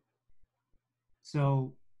point.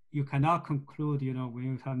 So you cannot conclude, when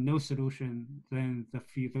you have no solution, then the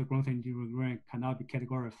Grothendieck ring cannot be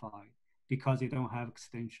categorified because you don't have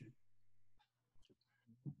extension.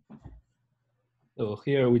 So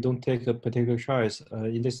here we don't take a particular choice.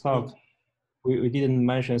 In this talk, we didn't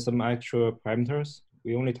mention some actual parameters.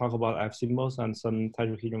 We only talk about F symbols and some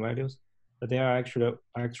tetrahedron values, but they are actually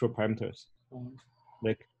actual parameters.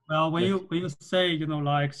 When you say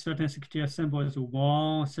like certain 6G symbol is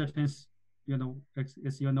 1, certain is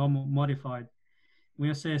your normal modified. When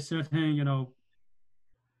you say certain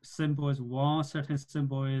symbol is 1, certain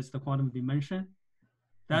symbol is the quantum dimension,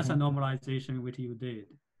 that's a normalization which you did.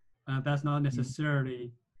 That's not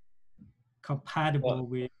necessarily compatible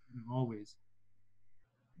with always.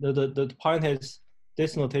 The point is,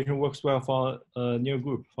 this notation works well for a near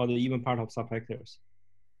group, for the even part of subvectors.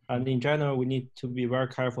 And in general, we need to be very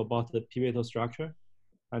careful about the pivotal structure.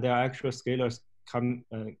 And there are actual scalars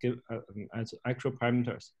give as actual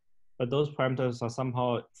parameters. But those parameters are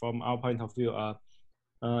somehow, from our point of view,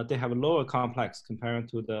 they have a lower complex compared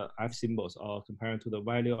to the F symbols or compared to the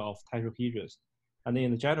value of tetrahedrons. And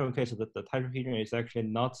in the general case, the tetrahedron is actually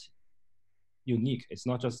not unique. It's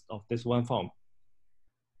not just of this one form.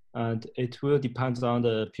 And it will depend on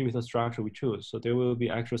the pivotal structure we choose. So there will be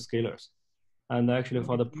actual scalars. And actually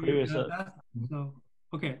for the previous... that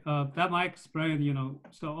might explain,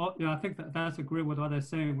 I think that's agree with what I'm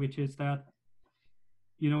saying, which is that,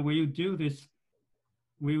 when you do this,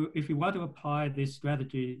 if you want to apply this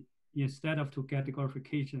strategy, instead of to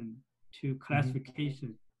categorification, to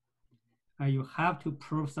classification, you have to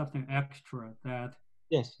prove something extra that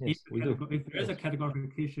Yes, we do. If there is a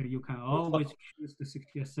categorification, you can always choose the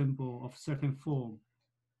 6G symbol of certain form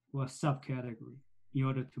or subcategory in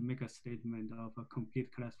order to make a statement of a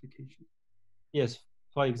complete classification. Yes,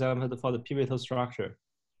 for example, for the pivotal structure,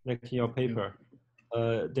 like in your paper,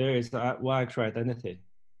 there is one actual identity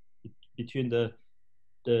between the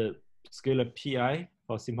scalar pi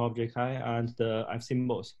for simple object I and the F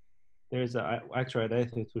symbols. There is an actual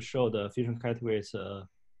identity to show the fusion category is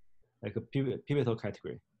like a pivotal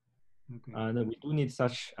category. And we do need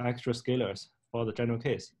such extra scalars for the general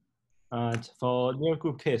case. And for near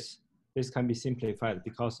group case, this can be simplified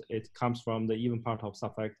because it comes from the even part of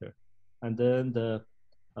subvector. And then the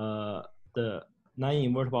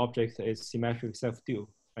non-invertible object is symmetric self-dual.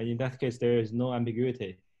 And in that case, there is no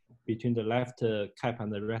ambiguity between the left cap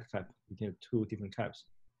and the right cap, between two different caps.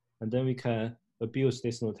 And then we can abuse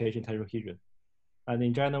this notation tetrahedron. And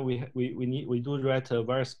in general, we do write a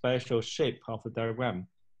very special shape of the diagram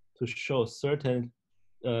to show certain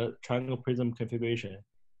triangle prism configuration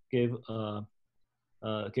give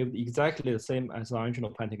exactly the same as the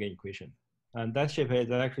original pentagon equation. And that shape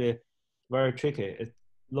is actually very tricky.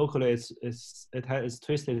 Locally, it is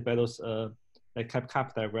twisted by those like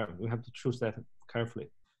cap diagram. We have to choose that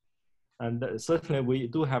carefully. And certainly, we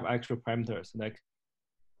do have actual parameters like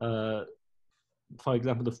for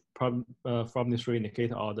example, the from this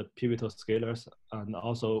indicator are the pivotal scalars, and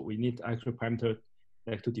also we need actual parameter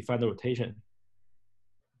like to define the rotation.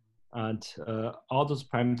 And all those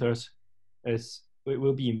parameters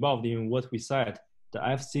will be involved in what we said. The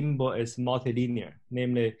F symbol is multilinear,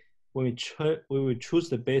 namely when we will choose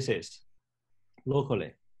the basis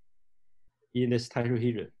locally in this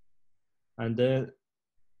tetrahedron, and then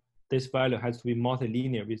this value has to be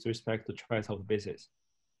multilinear with respect to choice of basis.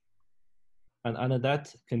 And under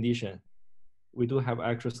that condition, we do have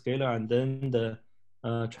actual scalar, and then the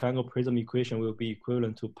triangle prism equation will be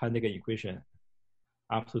equivalent to pentagon equation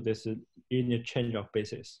up to this linear change of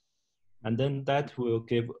basis. And then that will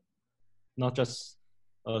give not just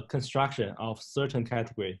a construction of certain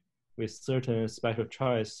category with certain special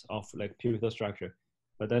choice of like pivotal structure,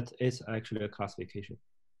 but that is actually a classification.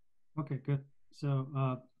 Okay, good.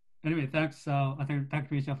 So anyway, thanks. I think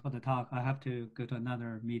thanks, Richard, for the talk. I have to go to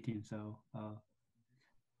another meeting, so.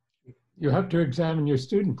 You have to examine your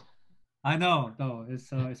student. I know, no,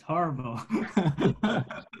 it's horrible.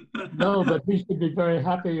 No, but he should be very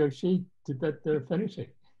happy, or she, that they're finishing.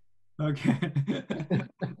 Okay.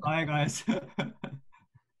 Bye, guys.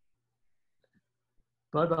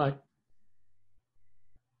 Bye-bye.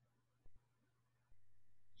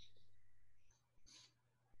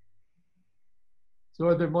 So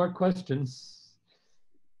are there more questions?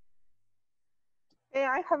 Hey,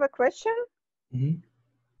 I have a question.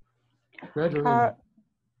 Gregory.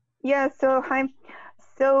 Yeah, so hi.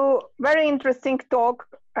 So very interesting talk.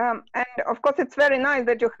 And of course, it's very nice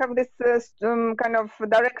that you have this kind of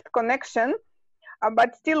direct connection,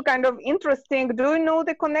 but still kind of interesting. Do you know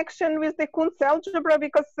the connection with the Kunz algebra?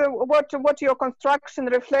 Because what your construction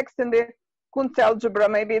reflects in the Kunz algebra,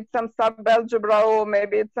 maybe it's some sub-algebra, or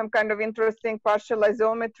maybe it's some kind of interesting partial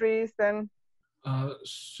isometries. And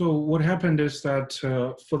so what happened is that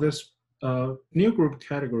for this new group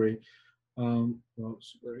category, well,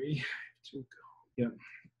 sorry, to go.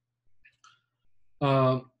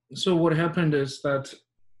 Yeah. So what happened is that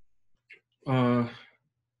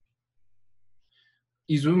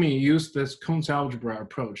Izumi used this Kunz algebra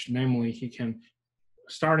approach. Namely, he can,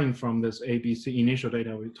 starting from this ABC initial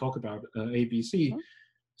data we talk about, ABC,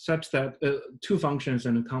 such that two functions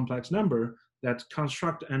and a complex number that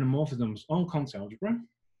construct anamorphisms on Kunz algebra,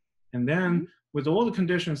 and then with all the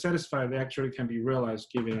conditions satisfied, they actually can be realized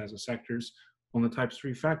given as a sectors on the type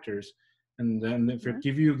 3 factors. And then if it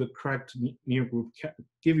give you the correct near group,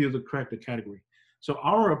 give you the correct category. So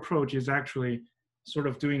our approach is actually sort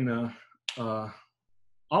of doing the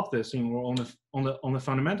opposite thing, or on the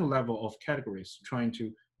fundamental level of categories, trying to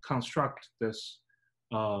construct this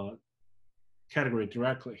category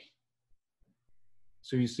directly.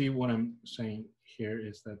 So you see what I'm saying here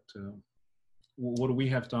is that what we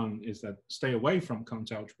have done is that stay away from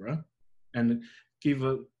Kunz algebra and give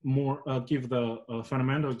a more give the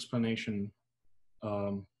fundamental explanation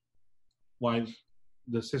why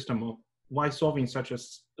the system of why solving such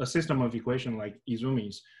a system of equation like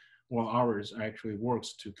Izumi's or ours actually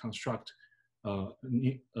works to construct a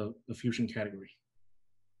fusion category.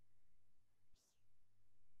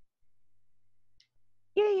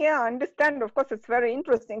 yeah, I understand. Of course, it's very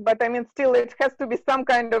interesting, but I mean, still, it has to be some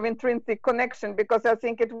kind of intrinsic connection, because I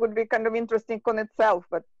think it would be kind of interesting on itself,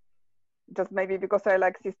 but just maybe because I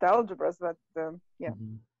like sister algebras, but yeah.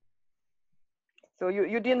 So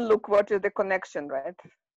you didn't look what is the connection, right?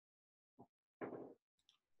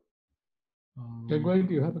 Gregory,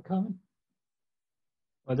 do you have a comment?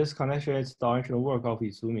 Well, this connection is the original work of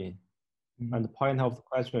Izumi. And the point of the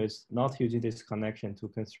question is not using this connection to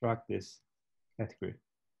construct this category.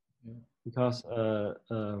 Because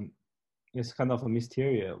it's kind of a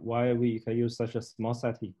mystery why we can use such a small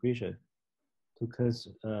set equation to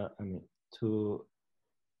to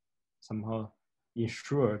somehow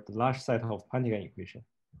ensure the large set of pentagon equation.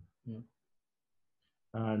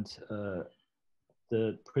 And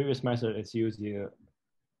the previous method is using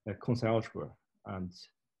a Kunz algebra, and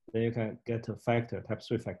then you can get a factor, type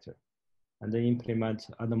 3 factor, and then implement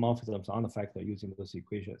anamorphisms on the factor using those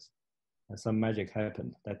equations. And some magic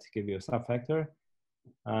happened that give you a subfactor,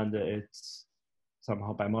 and it's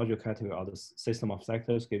somehow by module category or the system of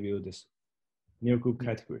sectors give you this near group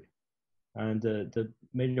category. And the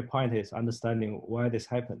major point is understanding why this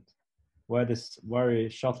happened, why this very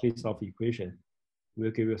short list of equation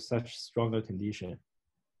will give you such stronger condition.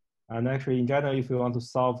 And actually, in general, if you want to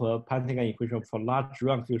solve a pentagon equation for large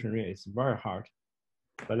rank fusion ring, it's very hard.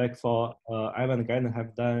 But like for Ivan and Gardner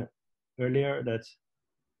have done earlier, that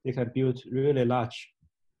they can build really large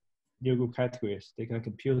near group categories. They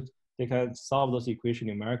can solve those equations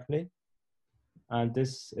numerically. And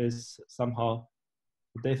this is somehow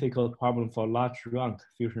difficult problem for large rank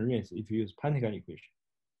fusion rings if you use pentagon equation.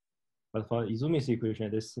 But for Izumi's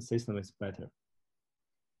equation, this system is better.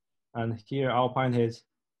 And here our point is,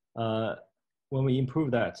 when we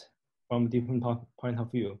improve that from different point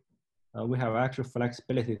of view, we have actual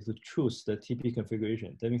flexibility to choose the TP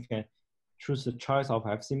configuration. Then we can choose the choice of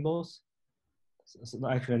F symbols. So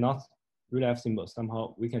actually not real F symbols.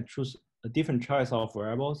 Somehow we can choose a different choice of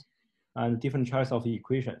variables and different choice of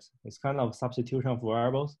equations. It's kind of substitution of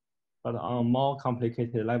variables, but on a more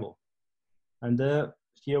complicated level. And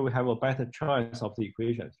here we have a better choice of the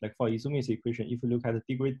equations. Like for Izumi's equation, if you look at the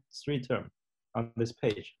degree 3 term on this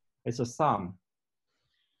page, it's a sum.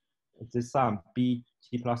 It's a sum b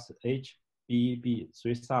t plus h b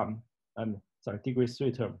 3 sum. Degree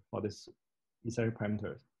 3 term for this essential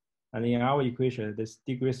parameters. And in our equation, this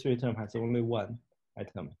degree 3 term has only one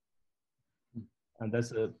item. And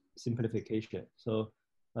that's a simplification. So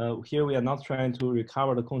here we are not trying to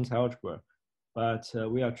recover the Cone algebra, but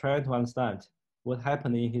we are trying to understand what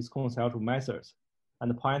happened in his Cone algebra methods. And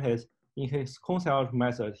the point is, in his Cone algebra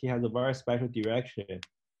method, he has a very special direction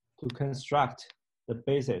to construct the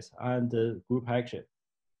basis and the group action,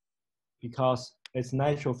 because it's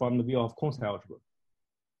natural from the view of Cone algebra.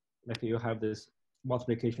 Like you have this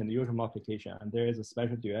multiplication, the usual multiplication, and there is a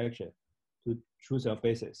special direction to choose your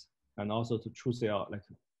basis and also to choose your like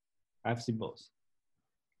F symbols.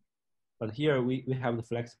 But here we have the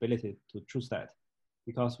flexibility to choose that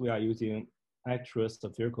because we are using actual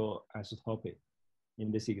spherical isotopy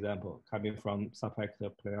in this example coming from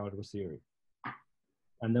subvector plane algebra theory.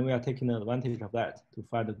 And then we are taking advantage of that to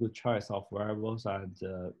find a good choice of variables and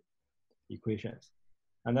equations.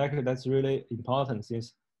 And actually that's really important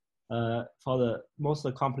since for the most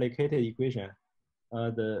complicated equation,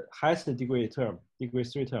 the highest degree term, degree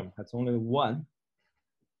 3 term, has only one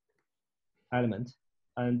element.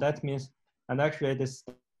 And that means, and actually this,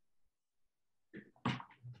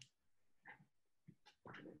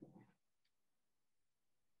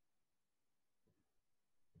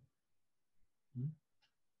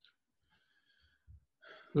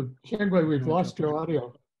 So, Xiangwei, we've lost your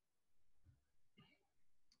audio.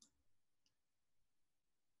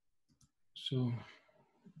 So,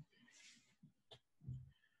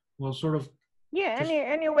 well, sort of. Yeah,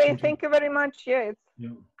 anyway, thank you very much. Yeah,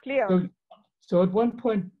 it's clear. So at one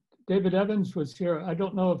point, David Evans was here. I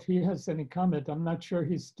don't know if he has any comment. I'm not sure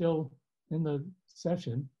he's still in the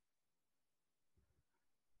session.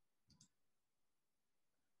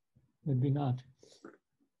 Maybe not,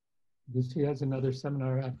 because he has another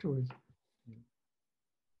seminar afterwards.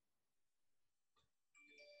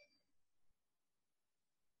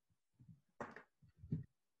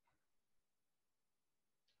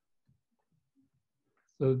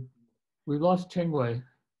 So we lost Qiangwei.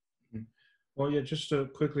 Well, yeah, just to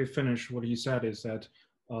quickly finish what he said is that,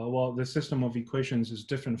 well, the system of equations is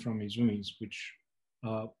different from Izumi's, which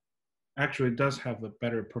actually does have a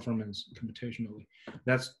better performance computationally.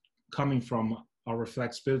 That's coming from our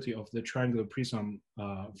flexibility of the triangular prism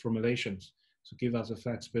formulations. So give us a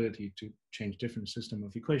flexibility to change different system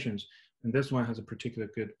of equations. And this one has a particular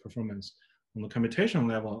good performance on the computational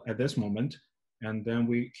level at this moment. And then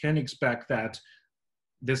we can expect that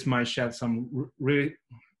this might shed some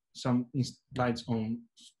lights on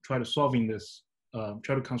try to solving this,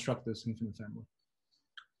 try to construct this infinite family.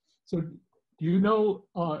 So do you know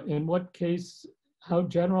in what case, how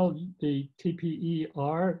general the TPE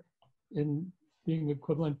are in being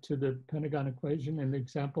equivalent to the pentagon equation and the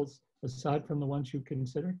examples aside from the ones you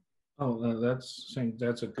consider? Oh, that's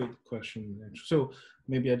a good question. So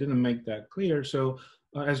maybe I didn't make that clear. So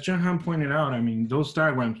as Zheng Han pointed out, I mean, those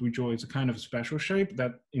diagrams we draw is a kind of special shape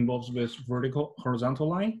that involves this vertical horizontal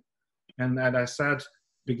line. And as I said,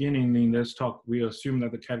 beginning in this talk, we assume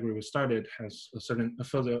that the category we started has a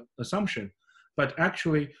further assumption. But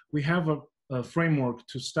actually, we have a framework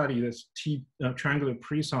to study this triangular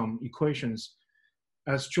prism equations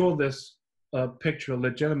as draw this picture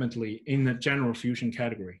legitimately in the general fusion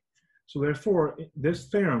category. So therefore, this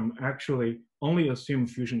theorem actually only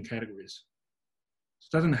assumes fusion categories.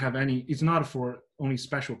 It doesn't have any, it's not for only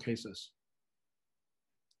special cases.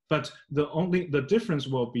 But the difference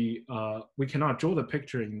will be, we cannot draw the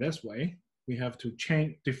picture in this way. We have to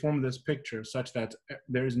deform this picture such that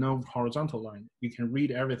there is no horizontal line. You can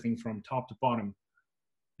read everything from top to bottom.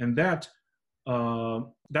 And that,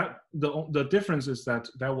 the difference is that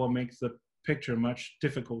will make the picture much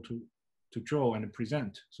difficult to draw and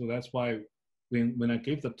present. So that's why when I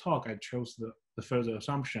gave the talk, I chose the further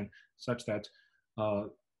assumption such that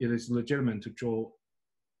it is legitimate to draw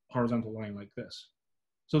horizontal line like this.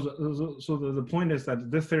 So the point is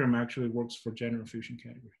that this theorem actually works for general fusion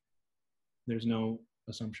category. There's no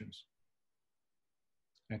assumptions,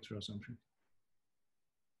 extra assumptions.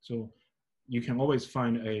 So you can always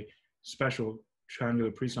find a special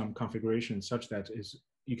triangular prism configuration such that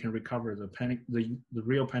you can recover the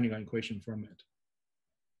real pentagon equation from it.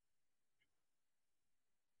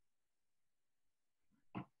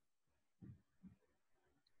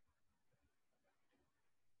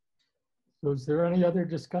 So is there any other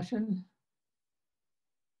discussion?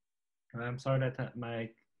 I'm sorry that my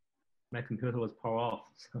computer was power off.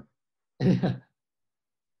 So.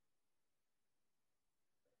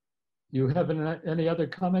 You have any other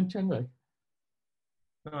comment, Chenwei?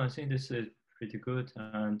 No, I think this is pretty good.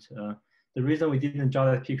 And the reason we didn't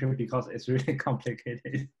draw that picture because it's really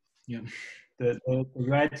complicated. Yeah. The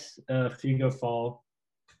red figure for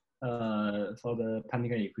the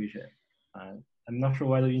pentagon equation. I'm not sure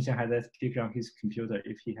whether Yunxiang has that picture on his computer.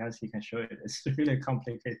 If he has, he can show it. It's a really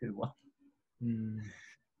complicated one. Mm.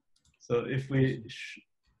 So if we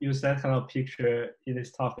use that kind of picture in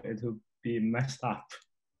this talk, it will be messed up.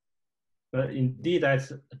 But indeed,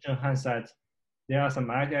 as Zhenghan said, there are some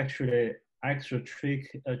actually extra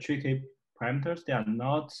tricky parameters. They are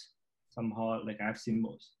not somehow like F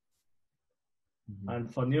symbols. Mm-hmm.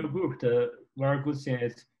 And for new group, the very good thing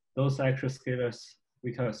is those extra scalars,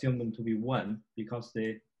 we can assume them to be 1 because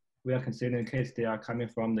we are considering case they are coming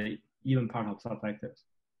from the even part of subvectors.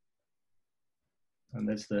 And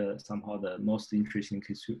that's somehow the most interesting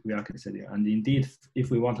case we are considering. And indeed, if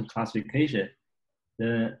we want a classification,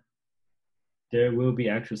 then there will be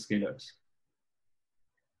actual scalars.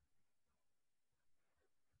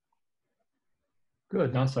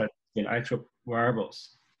 Good. Not sorry, actual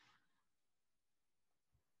variables.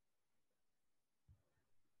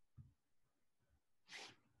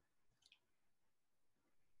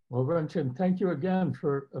 Well, Renchen, thank you again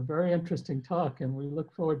for a very interesting talk, and we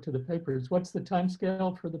look forward to the papers. What's the time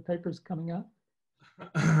scale for the papers coming out?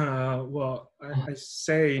 Well, I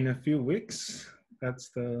say in a few weeks. That's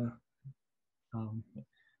the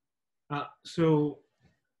so.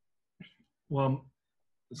 Well,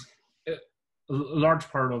 a large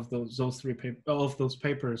part of those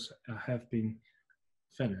papers have been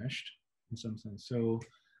finished in some sense. So,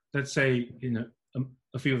 let's say in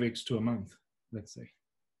a few weeks to a month. Let's say.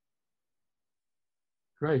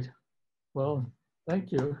 Great. Well,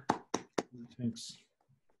 thank you. Thanks.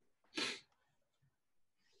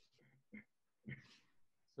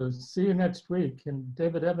 So see you next week, and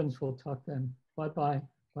David Evans will talk then. Bye-bye.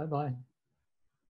 Bye-bye.